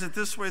Ellis says it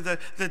this way, that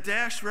the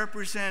dash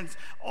represents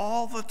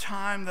all the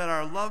time that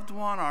our loved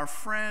one, our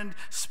friend,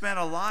 spent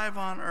alive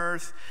on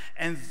earth,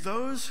 and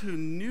those who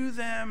knew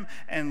them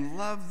and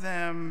loved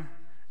them,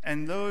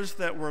 and those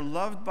that were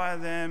loved by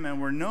them and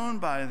were known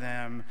by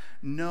them,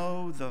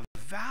 know the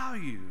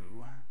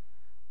value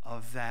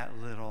of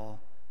that little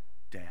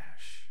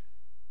dash.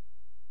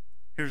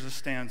 Here's a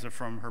stanza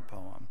from her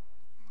poem.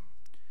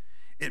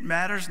 It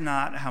matters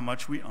not how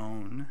much we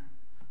own,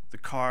 the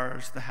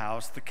cars, the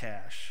house, the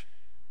cash.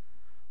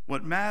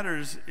 What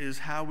matters is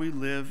how we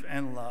live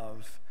and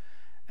love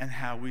and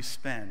how we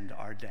spend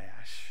our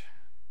dash.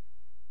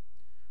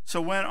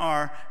 So when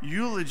our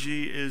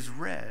eulogy is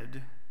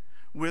read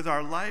with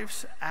our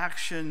life's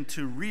action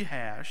to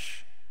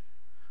rehash,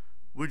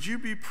 would you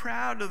be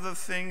proud of the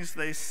things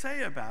they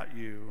say about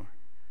you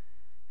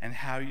and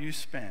how you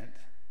spent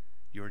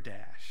your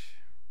dash?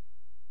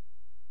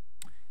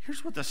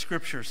 Here's what the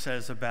scripture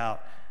says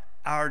about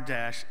our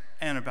dash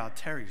and about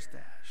Terry's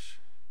dash.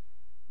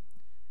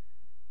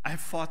 I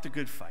have fought the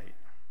good fight.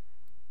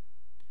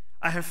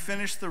 I have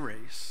finished the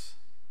race.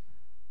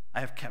 I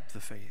have kept the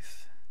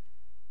faith.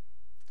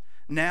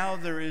 Now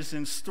there is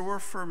in store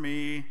for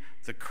me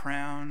the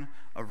crown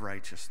of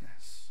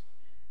righteousness,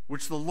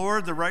 which the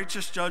Lord, the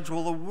righteous judge,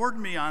 will award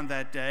me on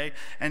that day,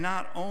 and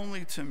not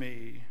only to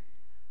me,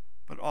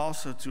 but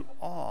also to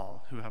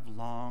all who have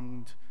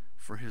longed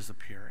for his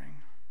appearing.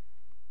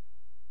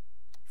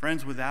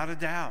 Friends, without a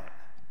doubt,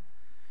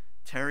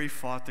 Terry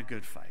fought the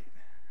good fight.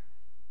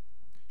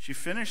 She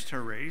finished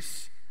her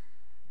race,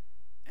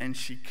 and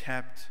she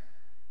kept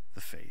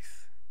the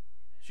faith.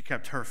 She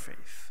kept her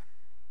faith.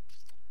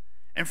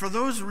 And for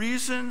those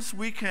reasons,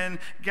 we can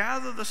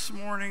gather this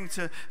morning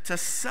to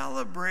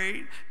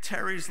celebrate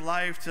Terry's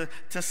life,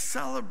 to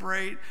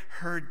celebrate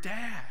her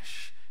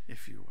dash,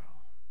 if you will.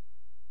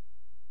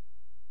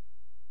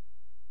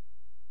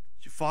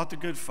 She fought the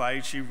good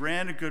fight, she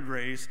ran a good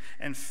race,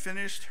 and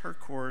finished her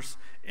course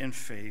in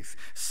faith.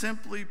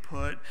 Simply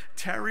put,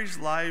 Terry's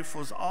life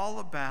was all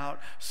about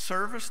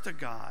service to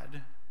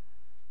God,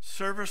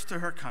 service to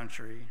her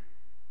country,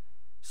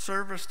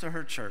 service to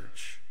her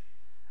church,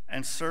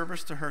 and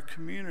service to her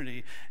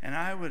community, and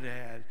I would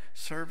add,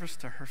 service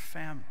to her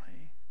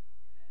family.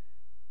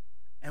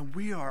 And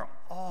we are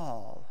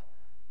all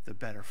the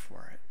better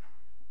for it.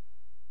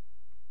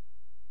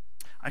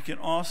 I can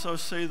also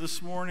say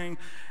this morning,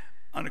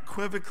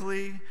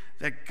 unequivocally,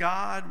 that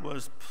God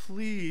was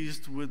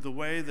pleased with the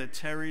way that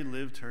Terry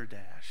lived her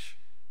dash,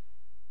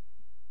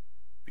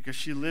 because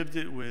she lived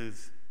it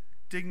with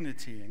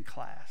dignity and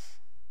class,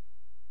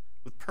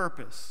 with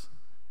purpose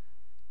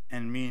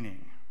and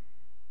meaning,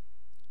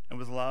 and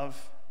with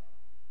love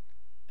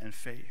and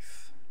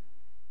faith.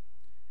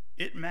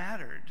 It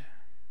mattered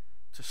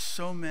to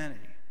so many.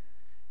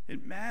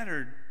 It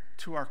mattered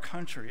to our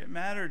country. It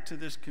mattered to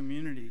this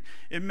community.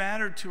 It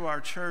mattered to our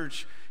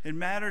church. It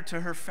mattered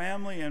to her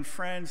family and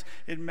friends.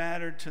 It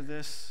mattered to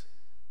this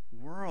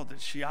world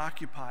that she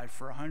occupied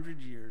for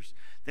 100 years,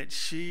 that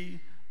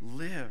she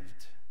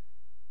lived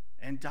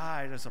and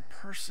died as a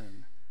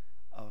person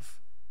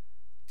of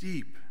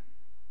deep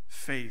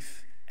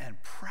faith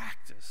and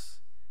practice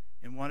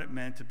in what it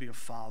meant to be a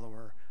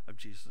follower of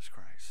Jesus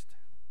Christ.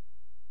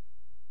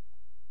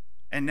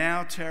 And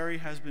now Terry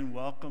has been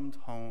welcomed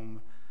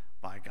home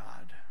by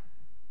God.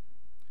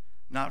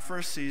 Not for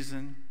a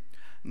season,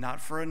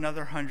 not for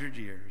another 100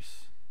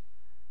 years,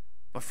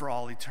 but for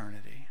all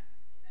eternity.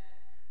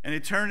 An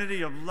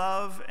eternity of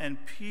love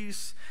and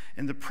peace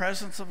in the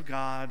presence of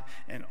God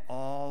and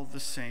all the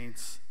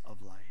saints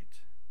of light.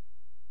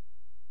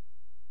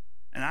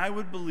 And I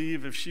would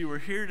believe if she were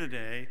here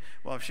today,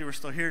 well, if she were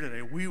still here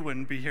today, we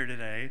wouldn't be here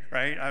today,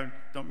 right? I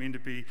don't mean to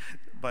be,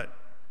 but,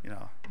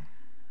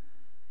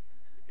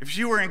 if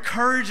she were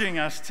encouraging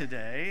us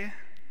today,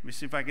 let me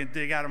see if I can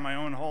dig out of my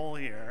own hole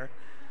here,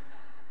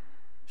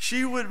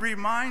 she would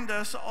remind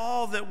us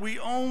all that we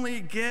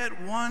only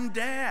get one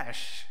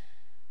dash.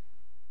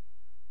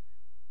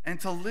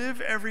 And to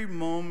live every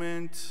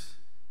moment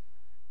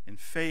in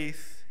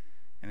faith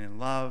and in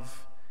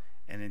love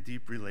and in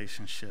deep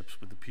relationships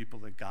with the people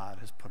that God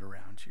has put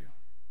around you.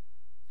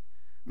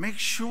 Make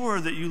sure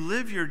that you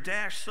live your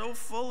dash so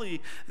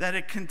fully that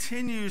it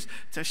continues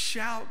to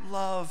shout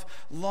love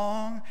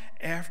long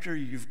after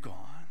you've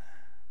gone.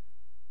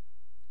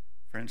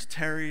 Friends,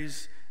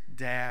 Terry's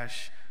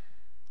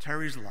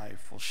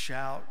life will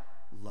shout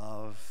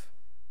love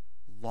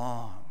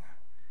long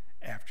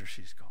after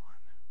she's gone.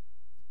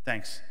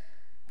 Thanks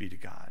be to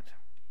God.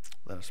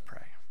 Let us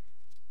pray.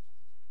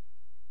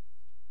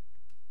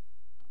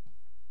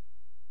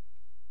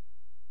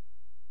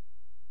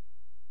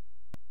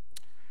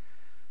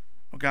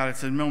 Well, God,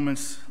 it's in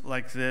moments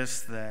like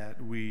this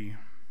that we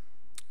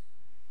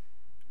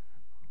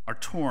are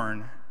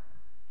torn.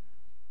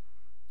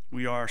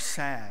 We are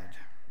sad.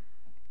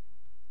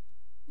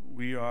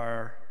 We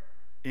are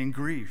in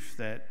grief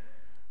that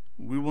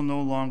we will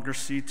no longer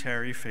see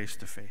Terry face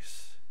to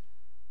face.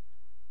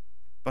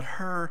 But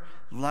her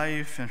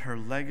life and her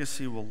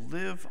legacy will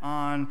live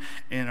on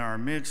in our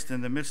midst, in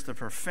the midst of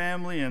her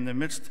family, in the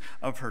midst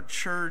of her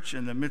church,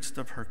 in the midst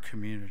of her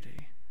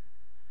community.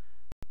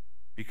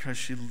 Because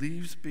she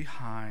leaves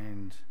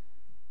behind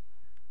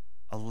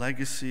a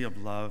legacy of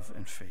love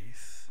and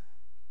faith,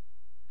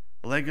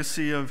 a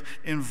legacy of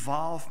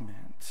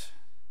involvement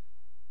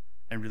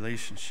and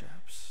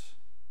relationships.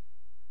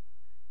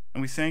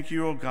 And we thank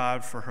you, O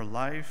God, for her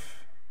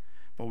life,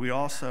 but we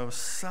also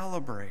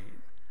celebrate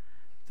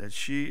that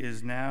she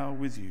is now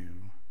with you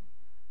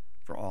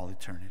for all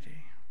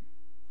eternity.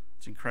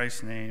 It's in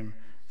Christ's name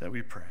that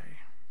we pray.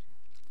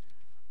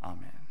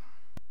 Amen.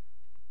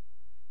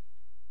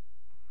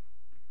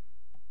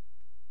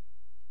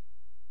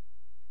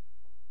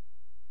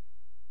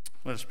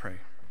 Let us pray.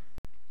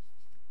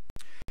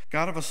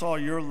 God of us all,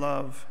 your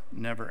love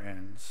never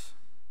ends.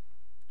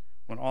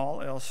 When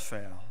all else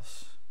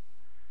fails,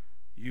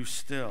 you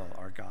still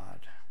are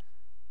God.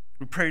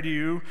 We pray to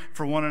you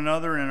for one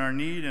another in our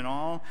need and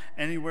all,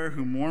 anywhere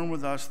who mourn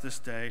with us this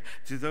day.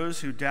 To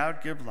those who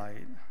doubt, give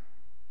light.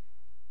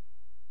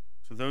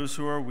 To those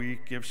who are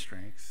weak, give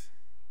strength.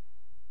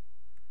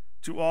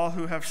 To all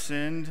who have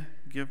sinned,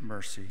 give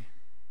mercy.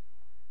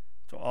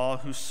 To all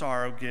who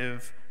sorrow,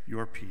 give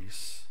your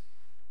peace.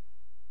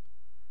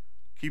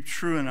 Keep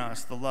true in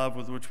us the love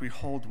with which we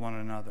hold one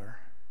another.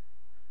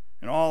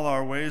 In all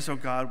our ways, O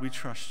God, we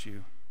trust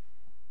you.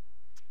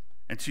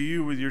 And to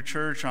you, with your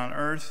church on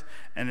earth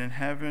and in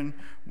heaven,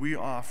 we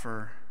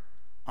offer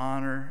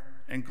honor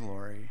and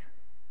glory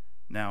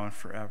now and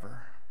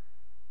forever.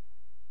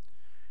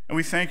 And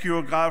we thank you,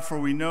 O God, for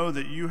we know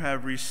that you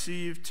have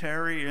received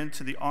Terry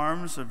into the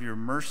arms of your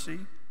mercy.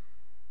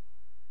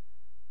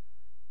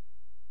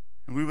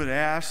 And we would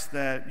ask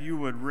that you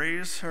would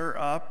raise her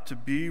up to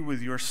be with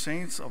your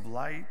saints of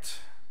light.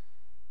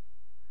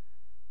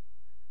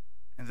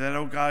 And that,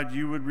 oh God,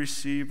 you would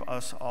receive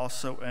us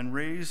also and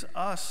raise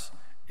us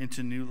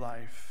into new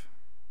life.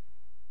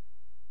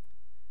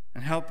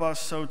 And help us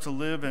so to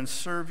live and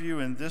serve you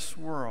in this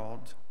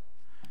world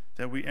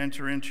that we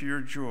enter into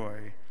your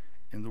joy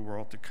in the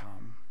world to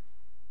come.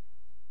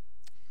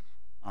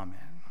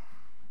 Amen.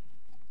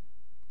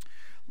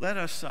 Let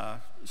us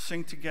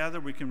sing together.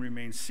 We can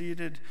remain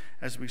seated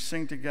as we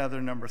sing together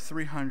number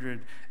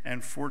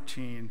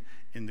 314,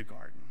 In the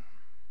Garden.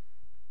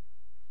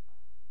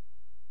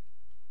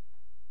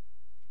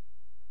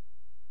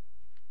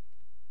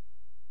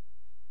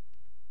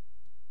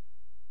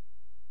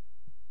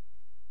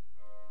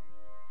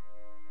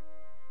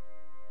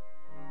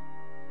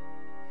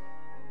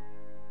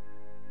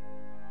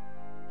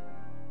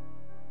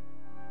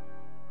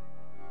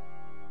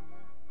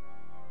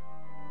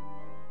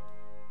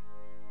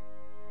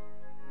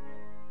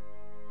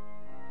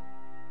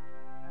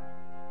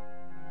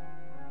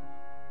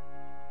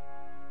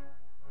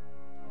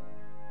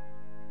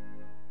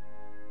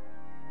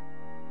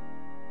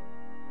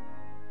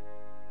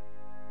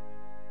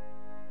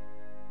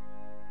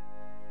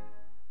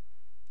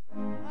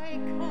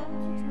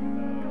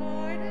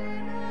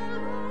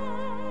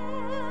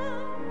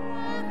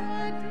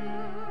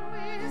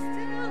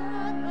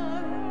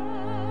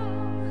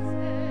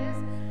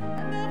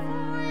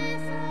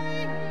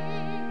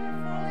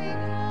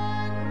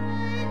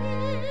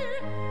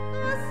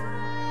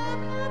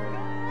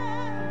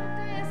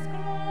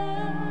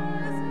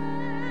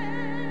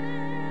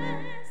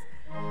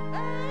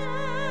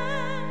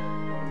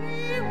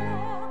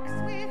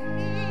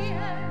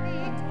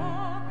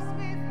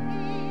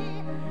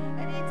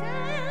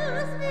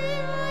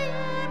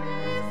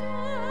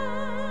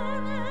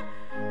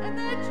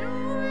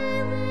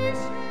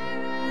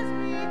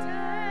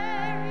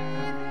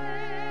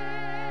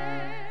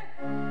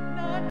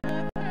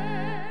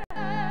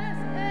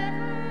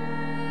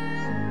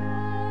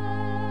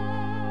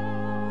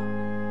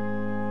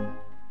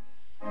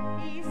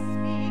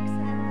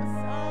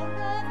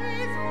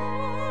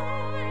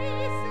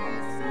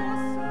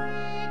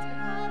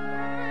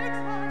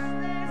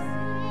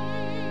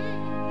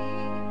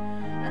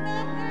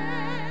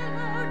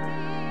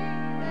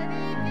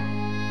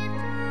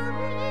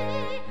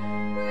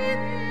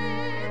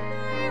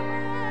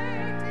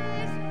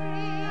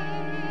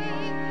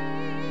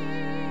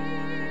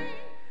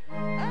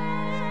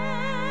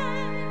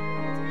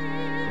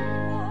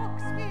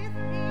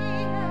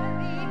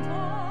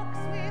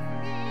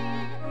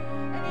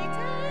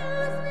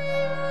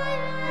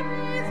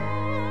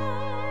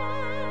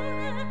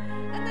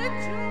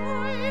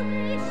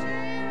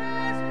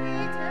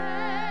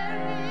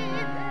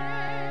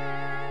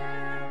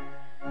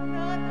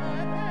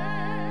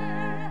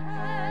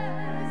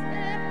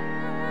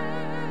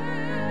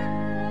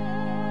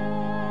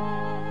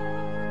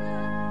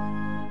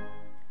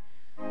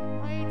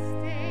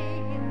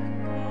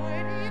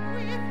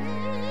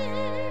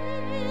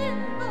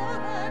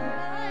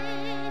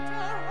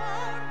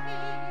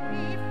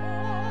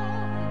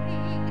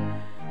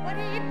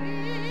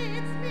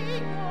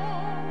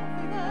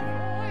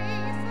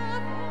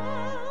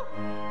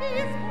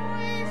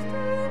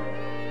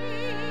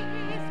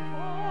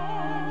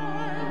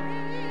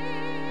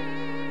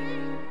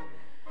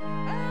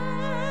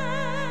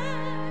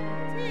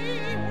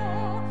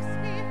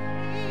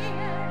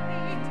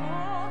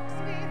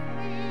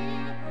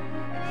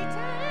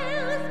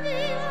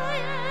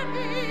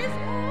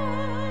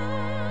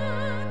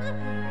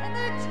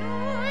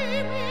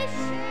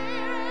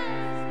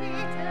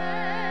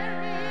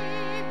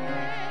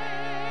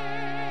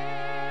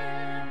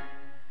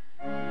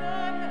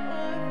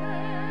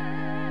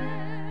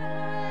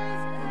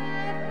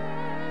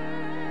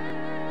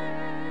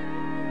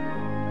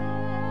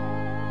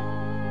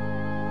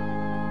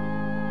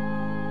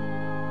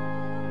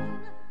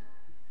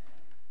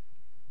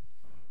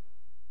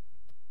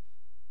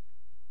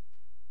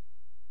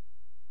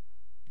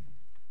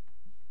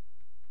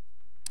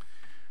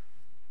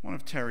 One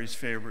of Terry's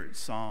favorite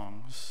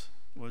songs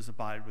was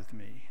Abide With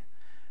Me.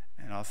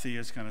 And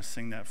Althea's going to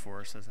sing that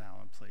for us as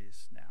Alan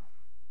plays now.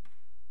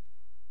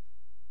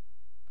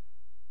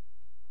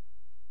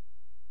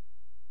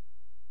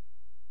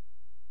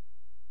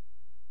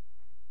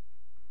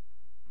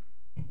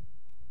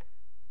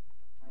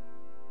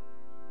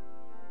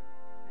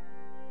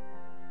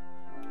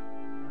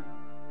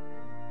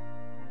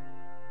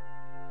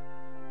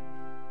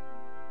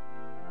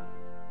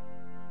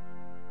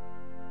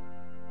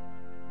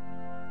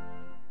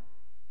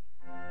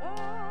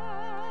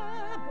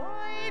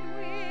 Abide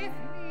with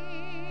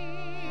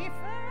me,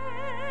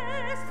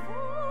 first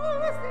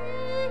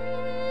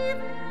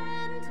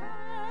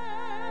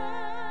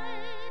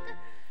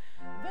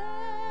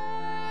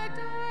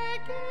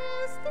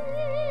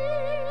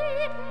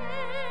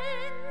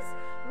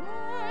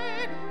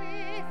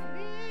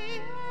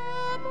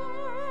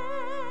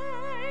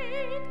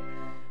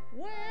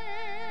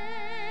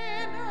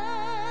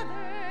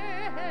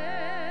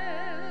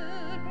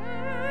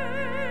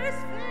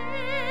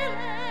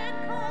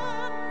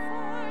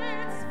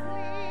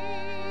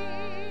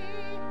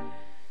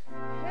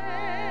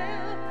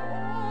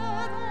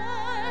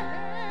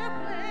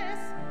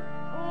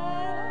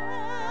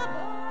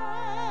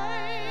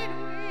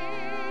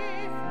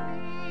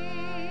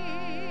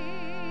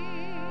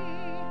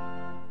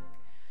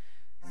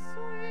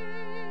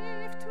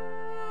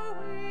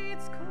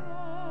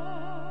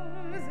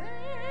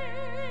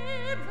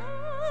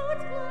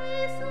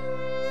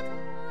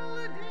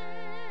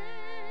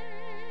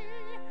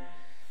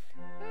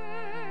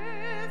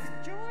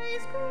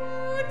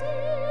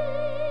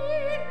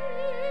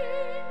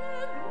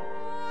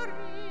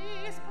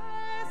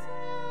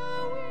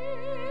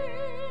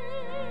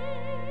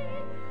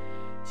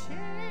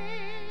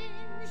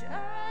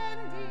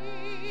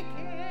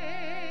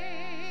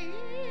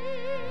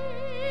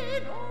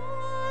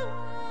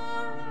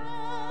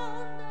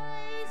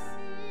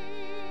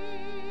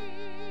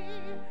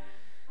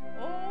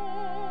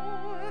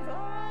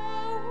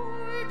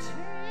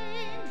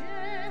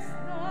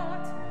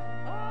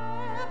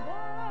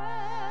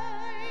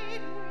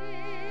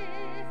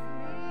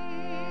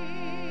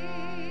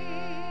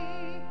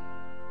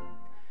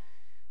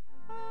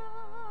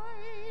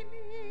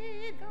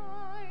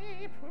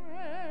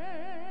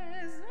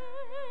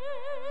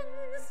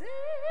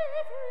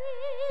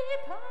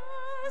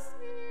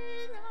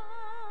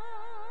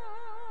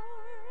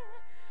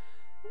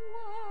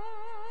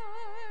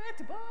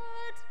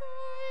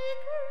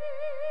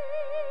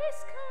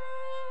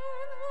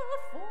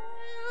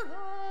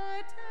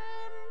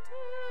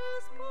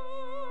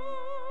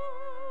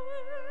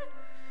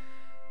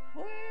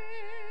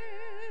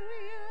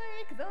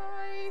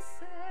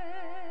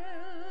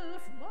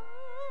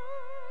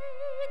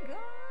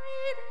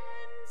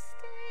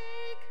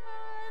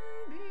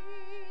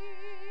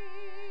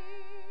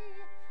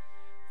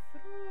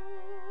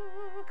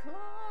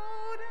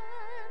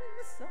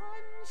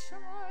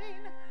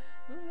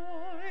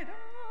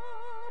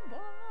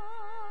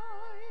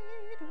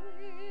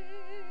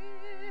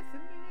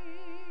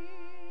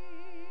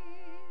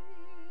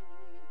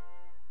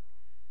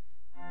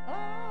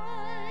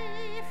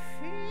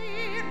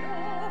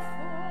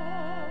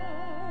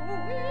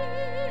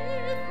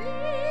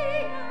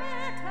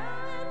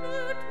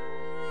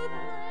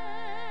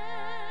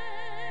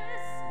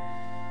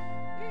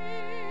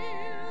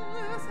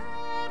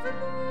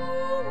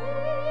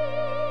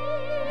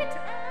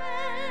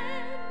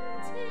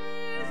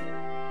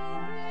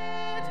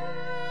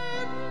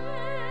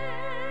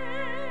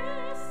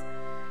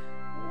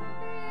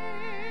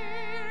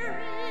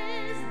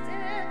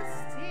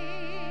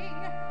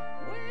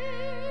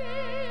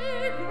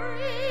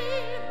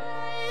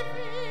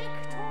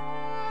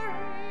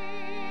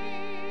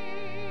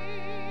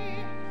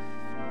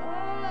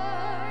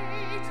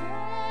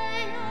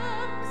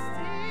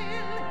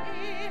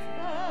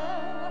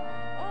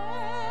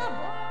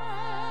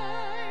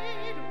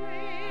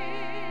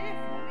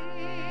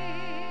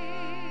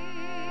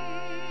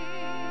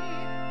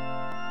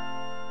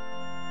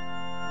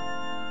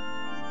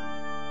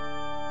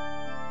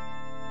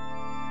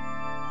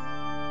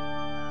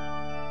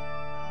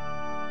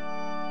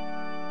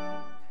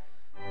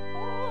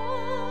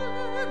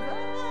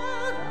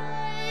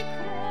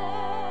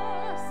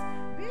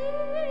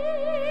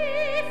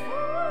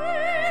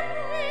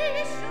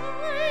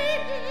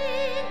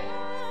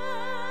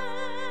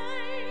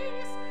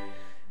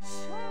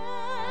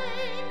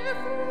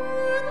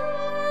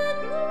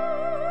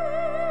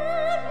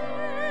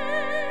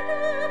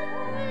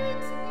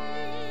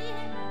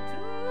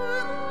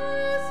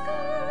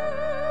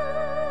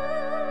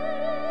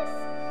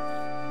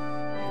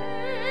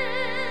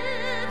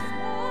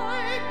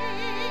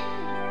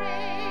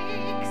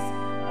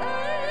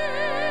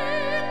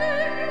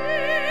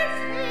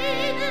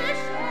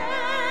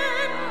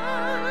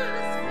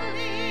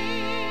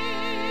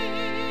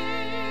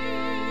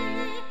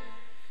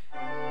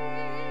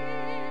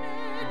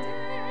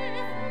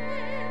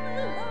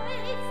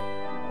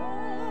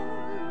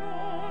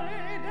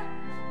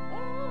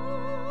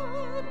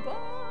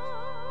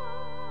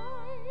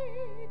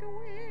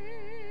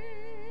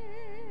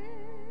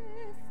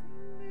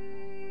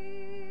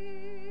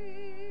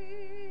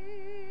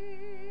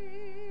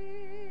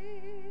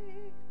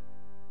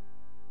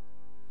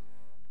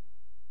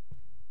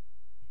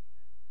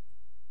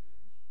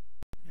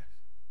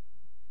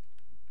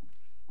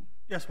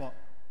Yes, Walt.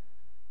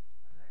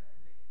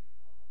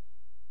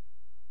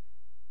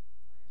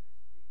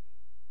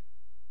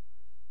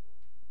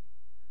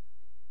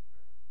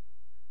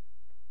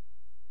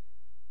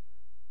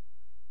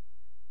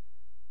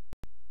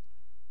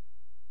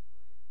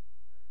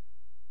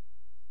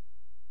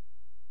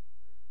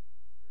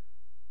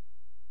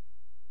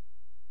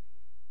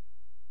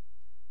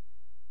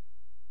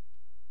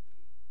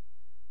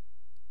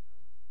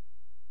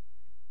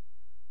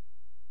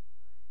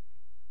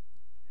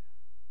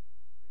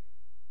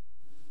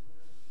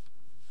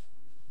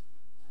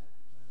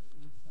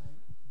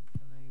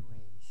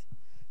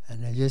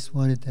 And I just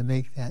wanted to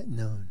make that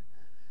known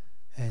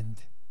and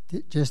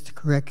just to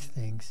correct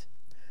things,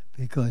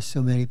 because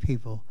so many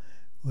people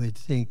would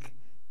think,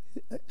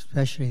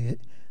 especially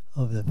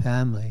of the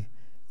family,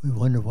 we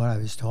wonder what I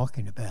was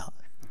talking about.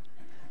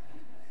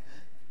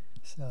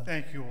 So,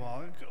 thank you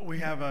all. We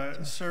have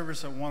a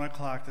service at 1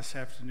 o'clock this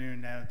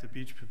afternoon down at the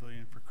Beach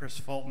Pavilion for Chris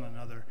Fulton,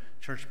 another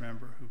church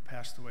member who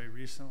passed away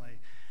recently.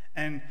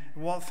 And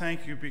Walt,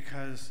 thank you,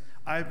 because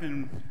I've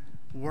been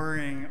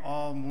worrying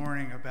all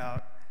morning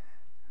about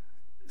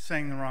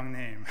saying the wrong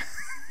name.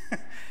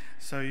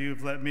 So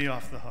you've let me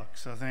off the hook,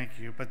 so thank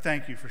you. But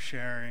thank you for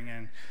sharing,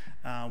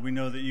 and we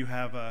know that you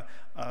have a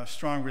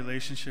strong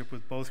relationship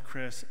with both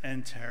Chris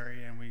and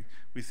Terry, and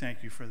we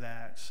thank you for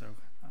that. So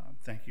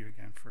thank you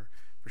again for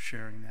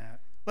sharing that.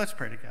 Let's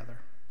pray together.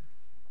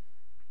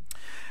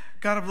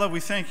 God of love,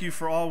 we thank you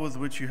for all with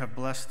which you have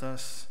blessed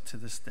us to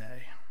this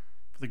day,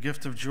 for the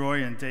gift of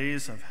joy in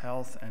days of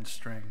health and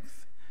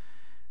strength,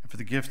 and for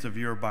the gift of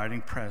your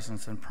abiding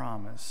presence and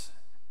promise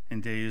in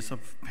days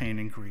of pain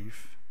and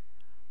grief.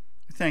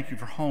 We thank you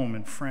for home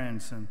and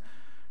friends and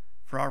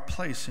for our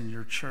place in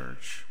your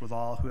church with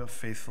all who have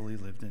faithfully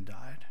lived and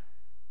died.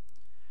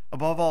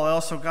 Above all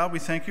else, O God, we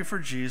thank you for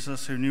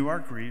Jesus, who knew our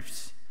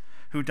griefs,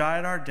 who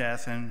died our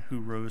death, and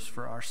who rose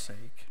for our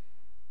sake,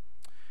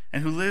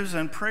 and who lives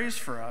and prays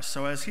for us.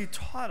 So as he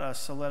taught us,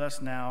 so let us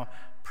now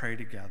pray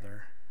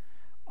together.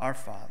 Our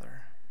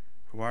Father,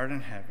 who art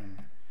in heaven,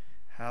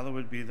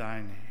 hallowed be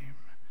thy name.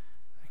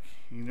 Thy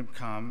kingdom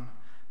come,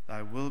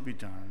 thy will be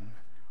done,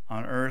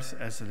 on earth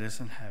as it is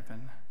in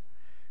heaven.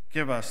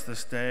 Give us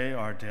this day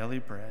our daily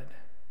bread,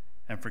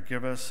 and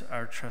forgive us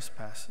our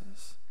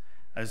trespasses,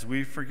 as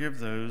we forgive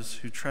those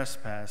who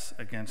trespass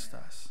against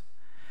us.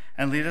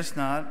 And lead us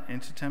not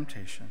into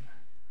temptation,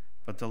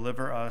 but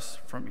deliver us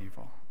from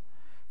evil.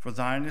 For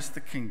thine is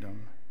the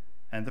kingdom,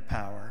 and the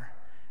power,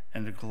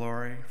 and the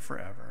glory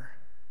forever.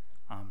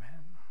 Amen.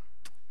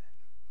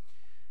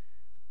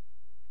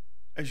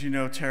 As you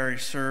know, Terry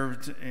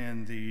served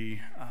in the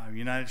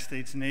United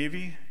States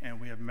Navy,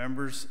 and we have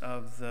members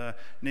of the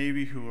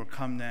Navy who will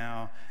come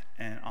now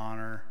and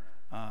honor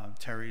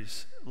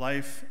Terry's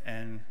life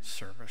and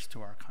service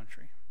to our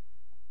country.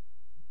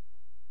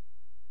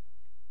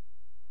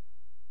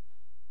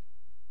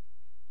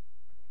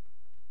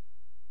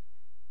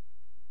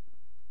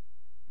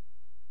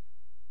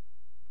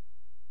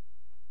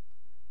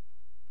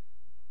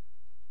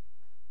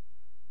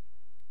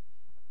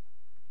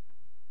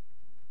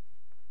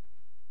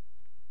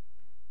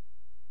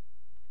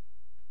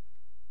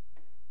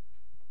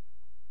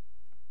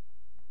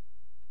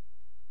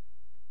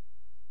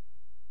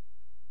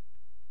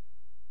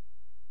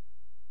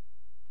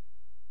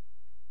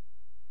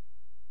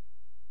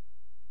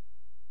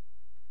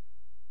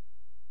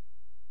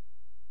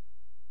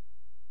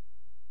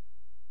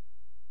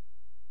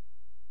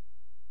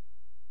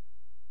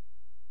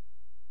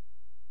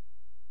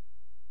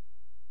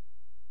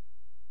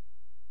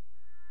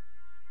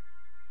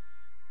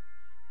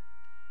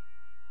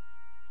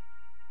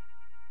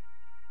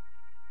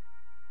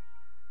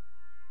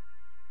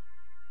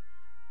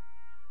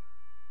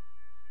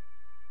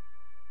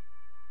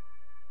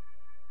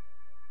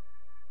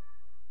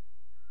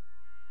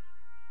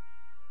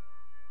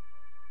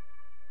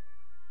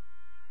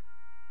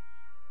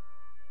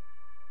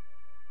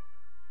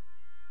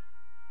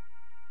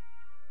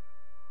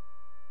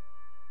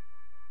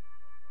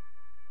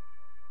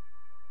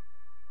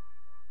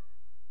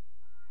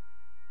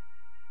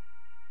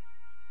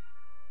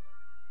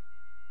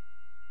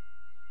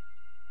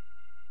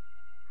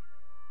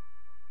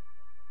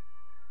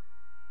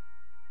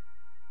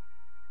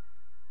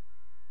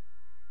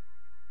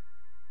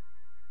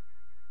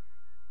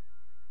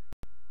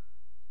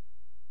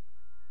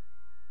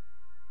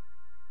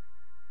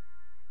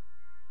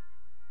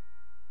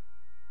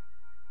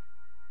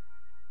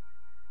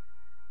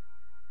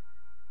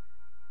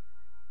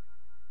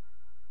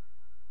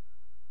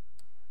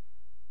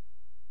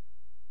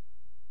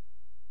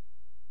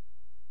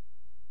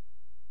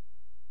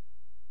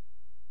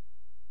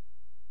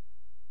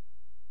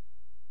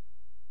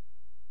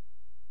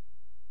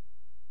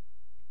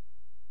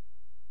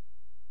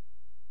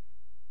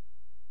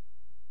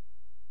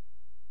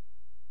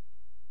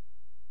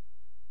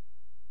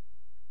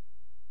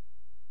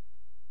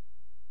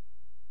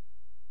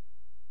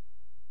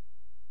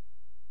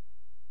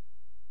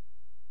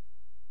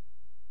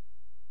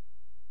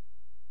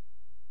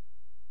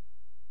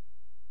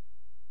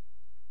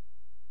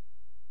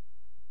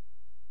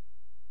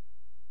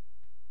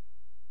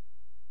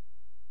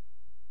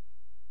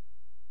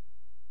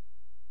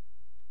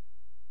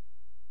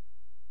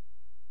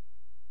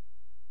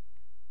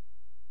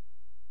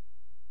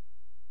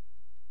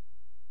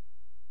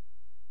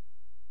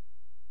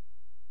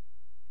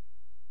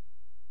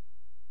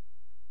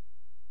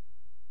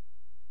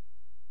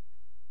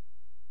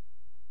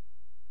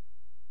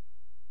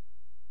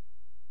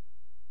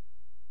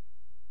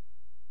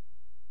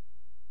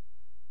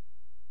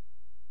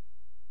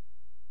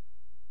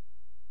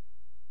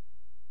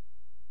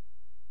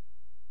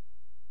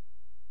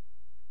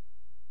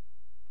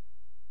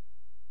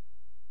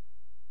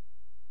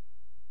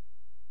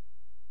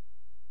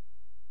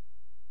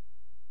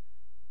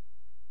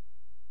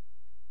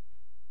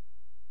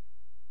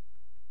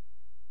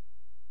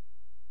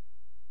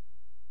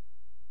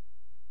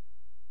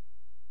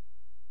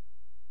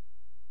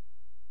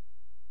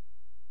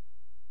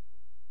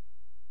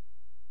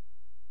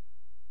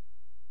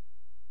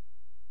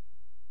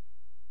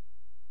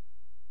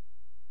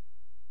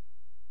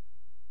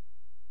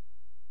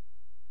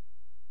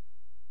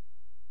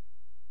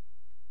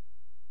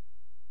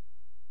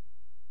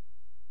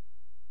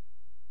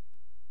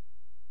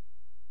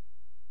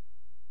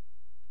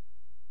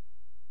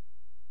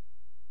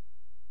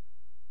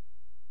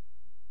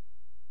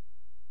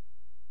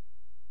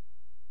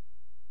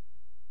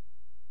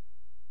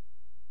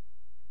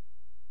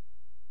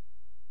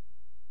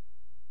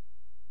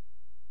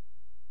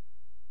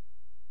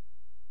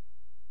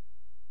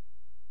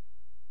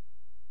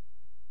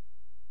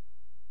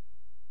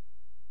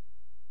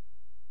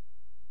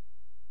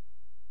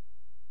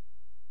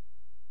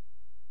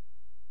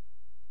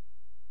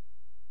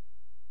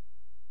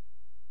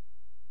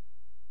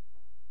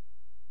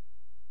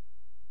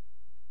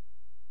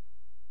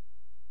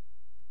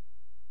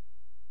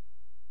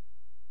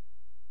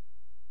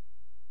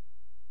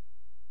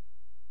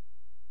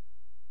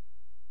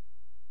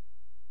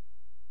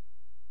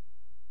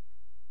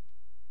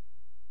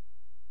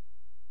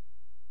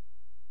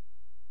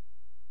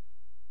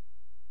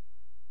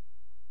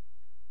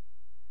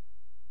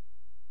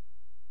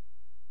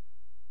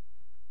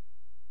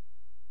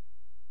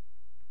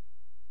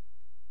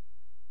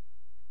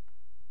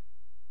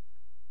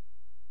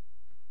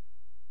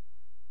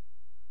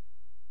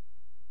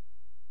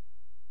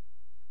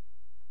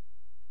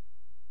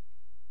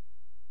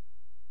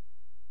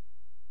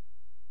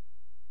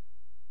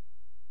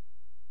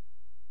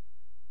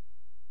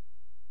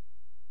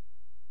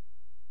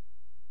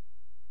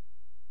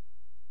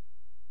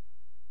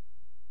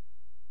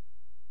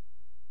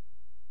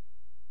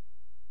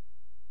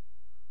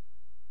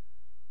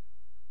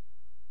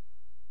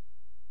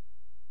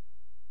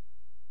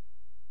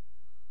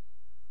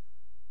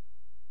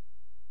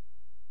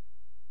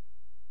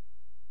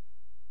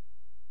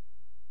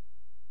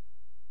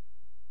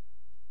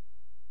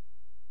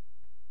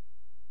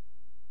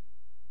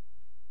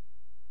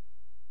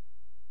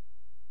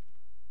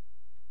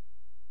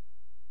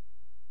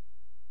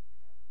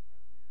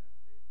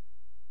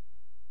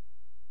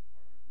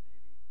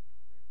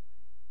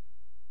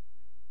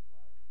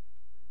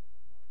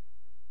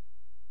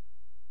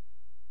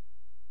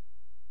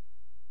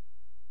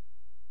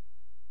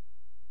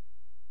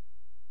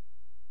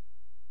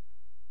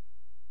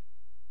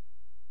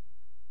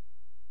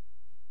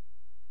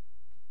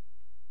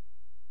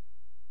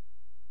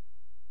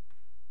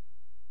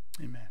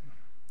 Amen.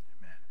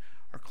 Amen.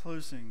 Our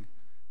closing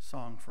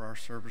song for our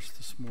service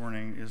this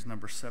morning is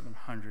number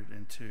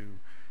 702,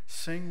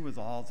 Sing with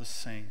All the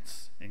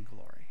Saints in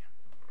Glory.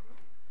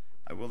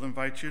 I will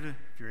invite you to,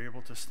 if you're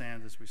able to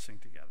stand as we sing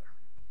together.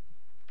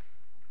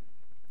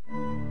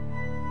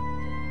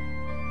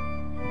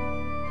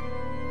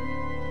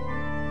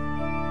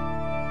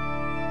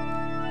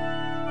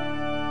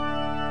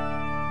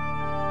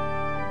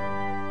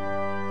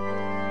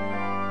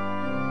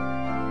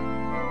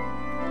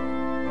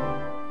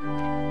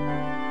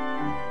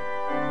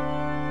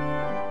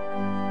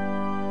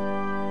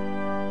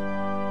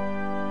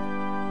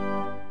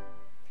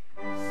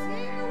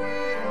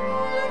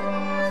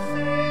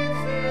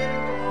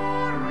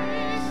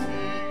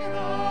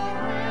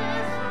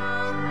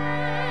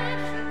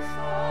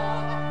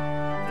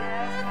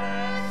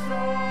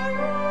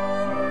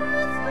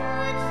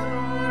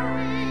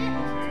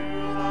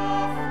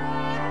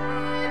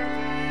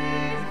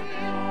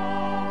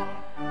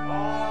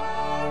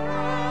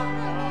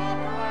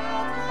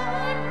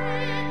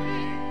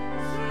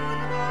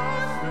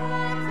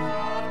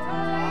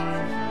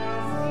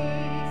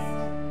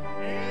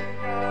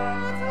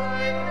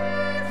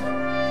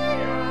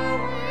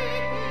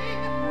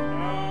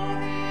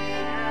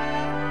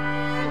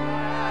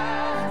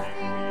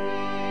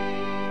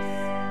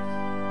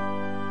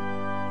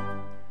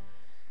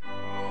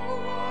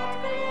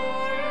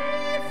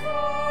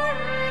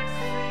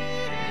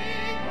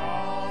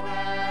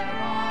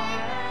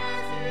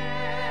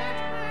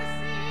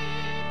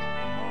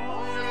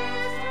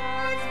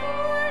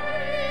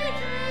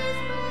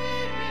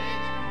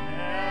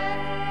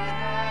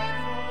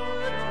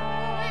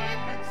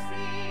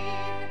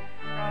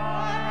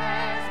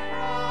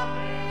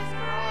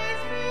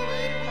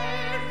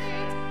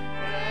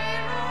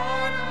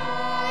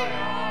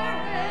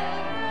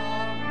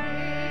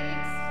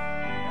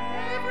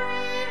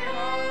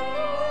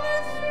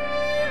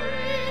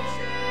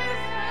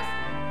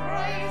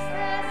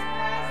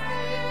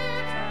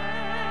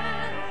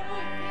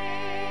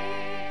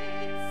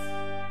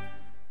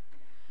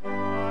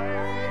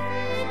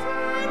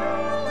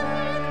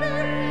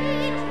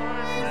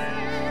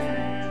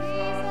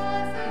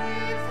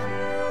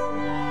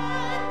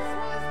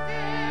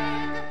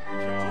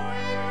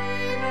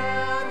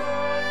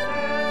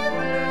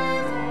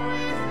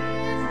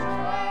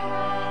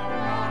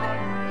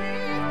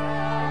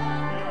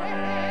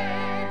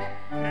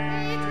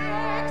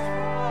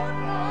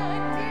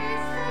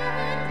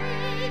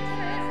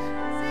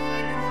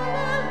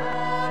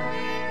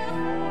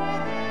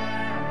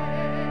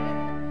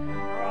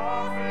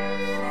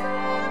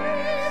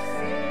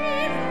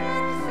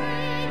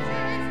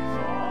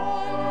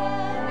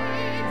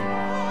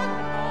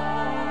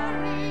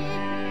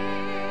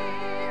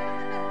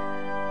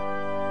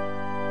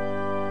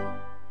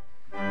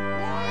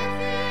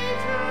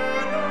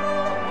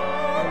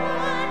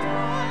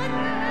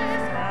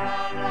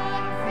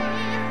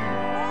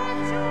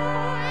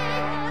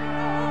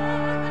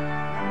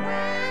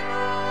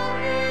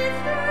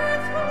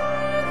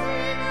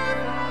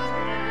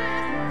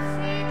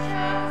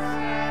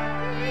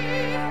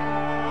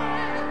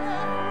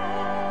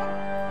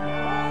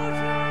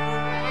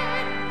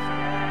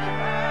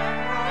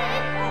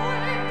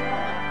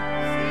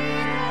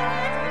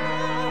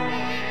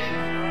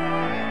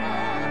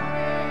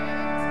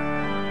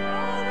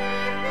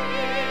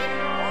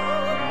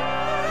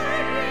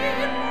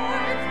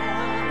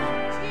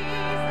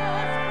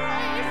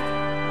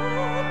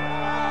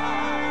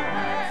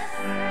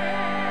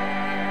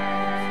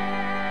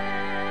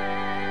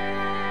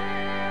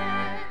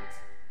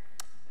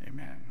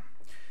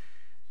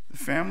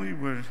 Family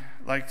would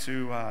like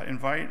to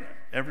invite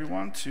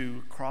everyone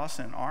to cross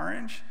in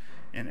orange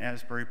in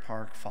Asbury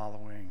Park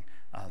following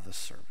the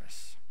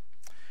service.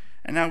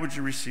 And now would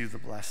you receive the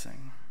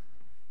blessing?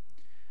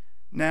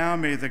 Now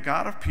may the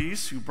God of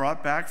peace, who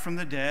brought back from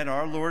the dead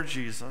our Lord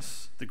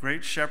Jesus, the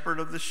great shepherd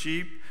of the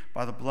sheep,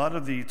 by the blood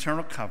of the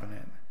eternal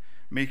covenant,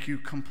 make you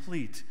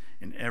complete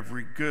in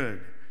every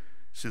good,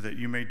 so that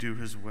you may do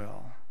his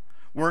will,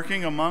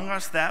 working among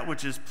us that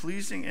which is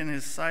pleasing in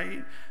his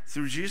sight,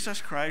 through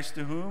Jesus Christ,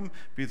 to whom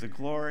be the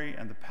glory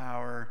and the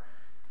power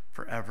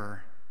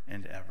forever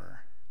and ever.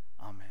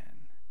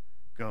 Amen.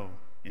 Go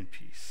in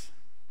peace.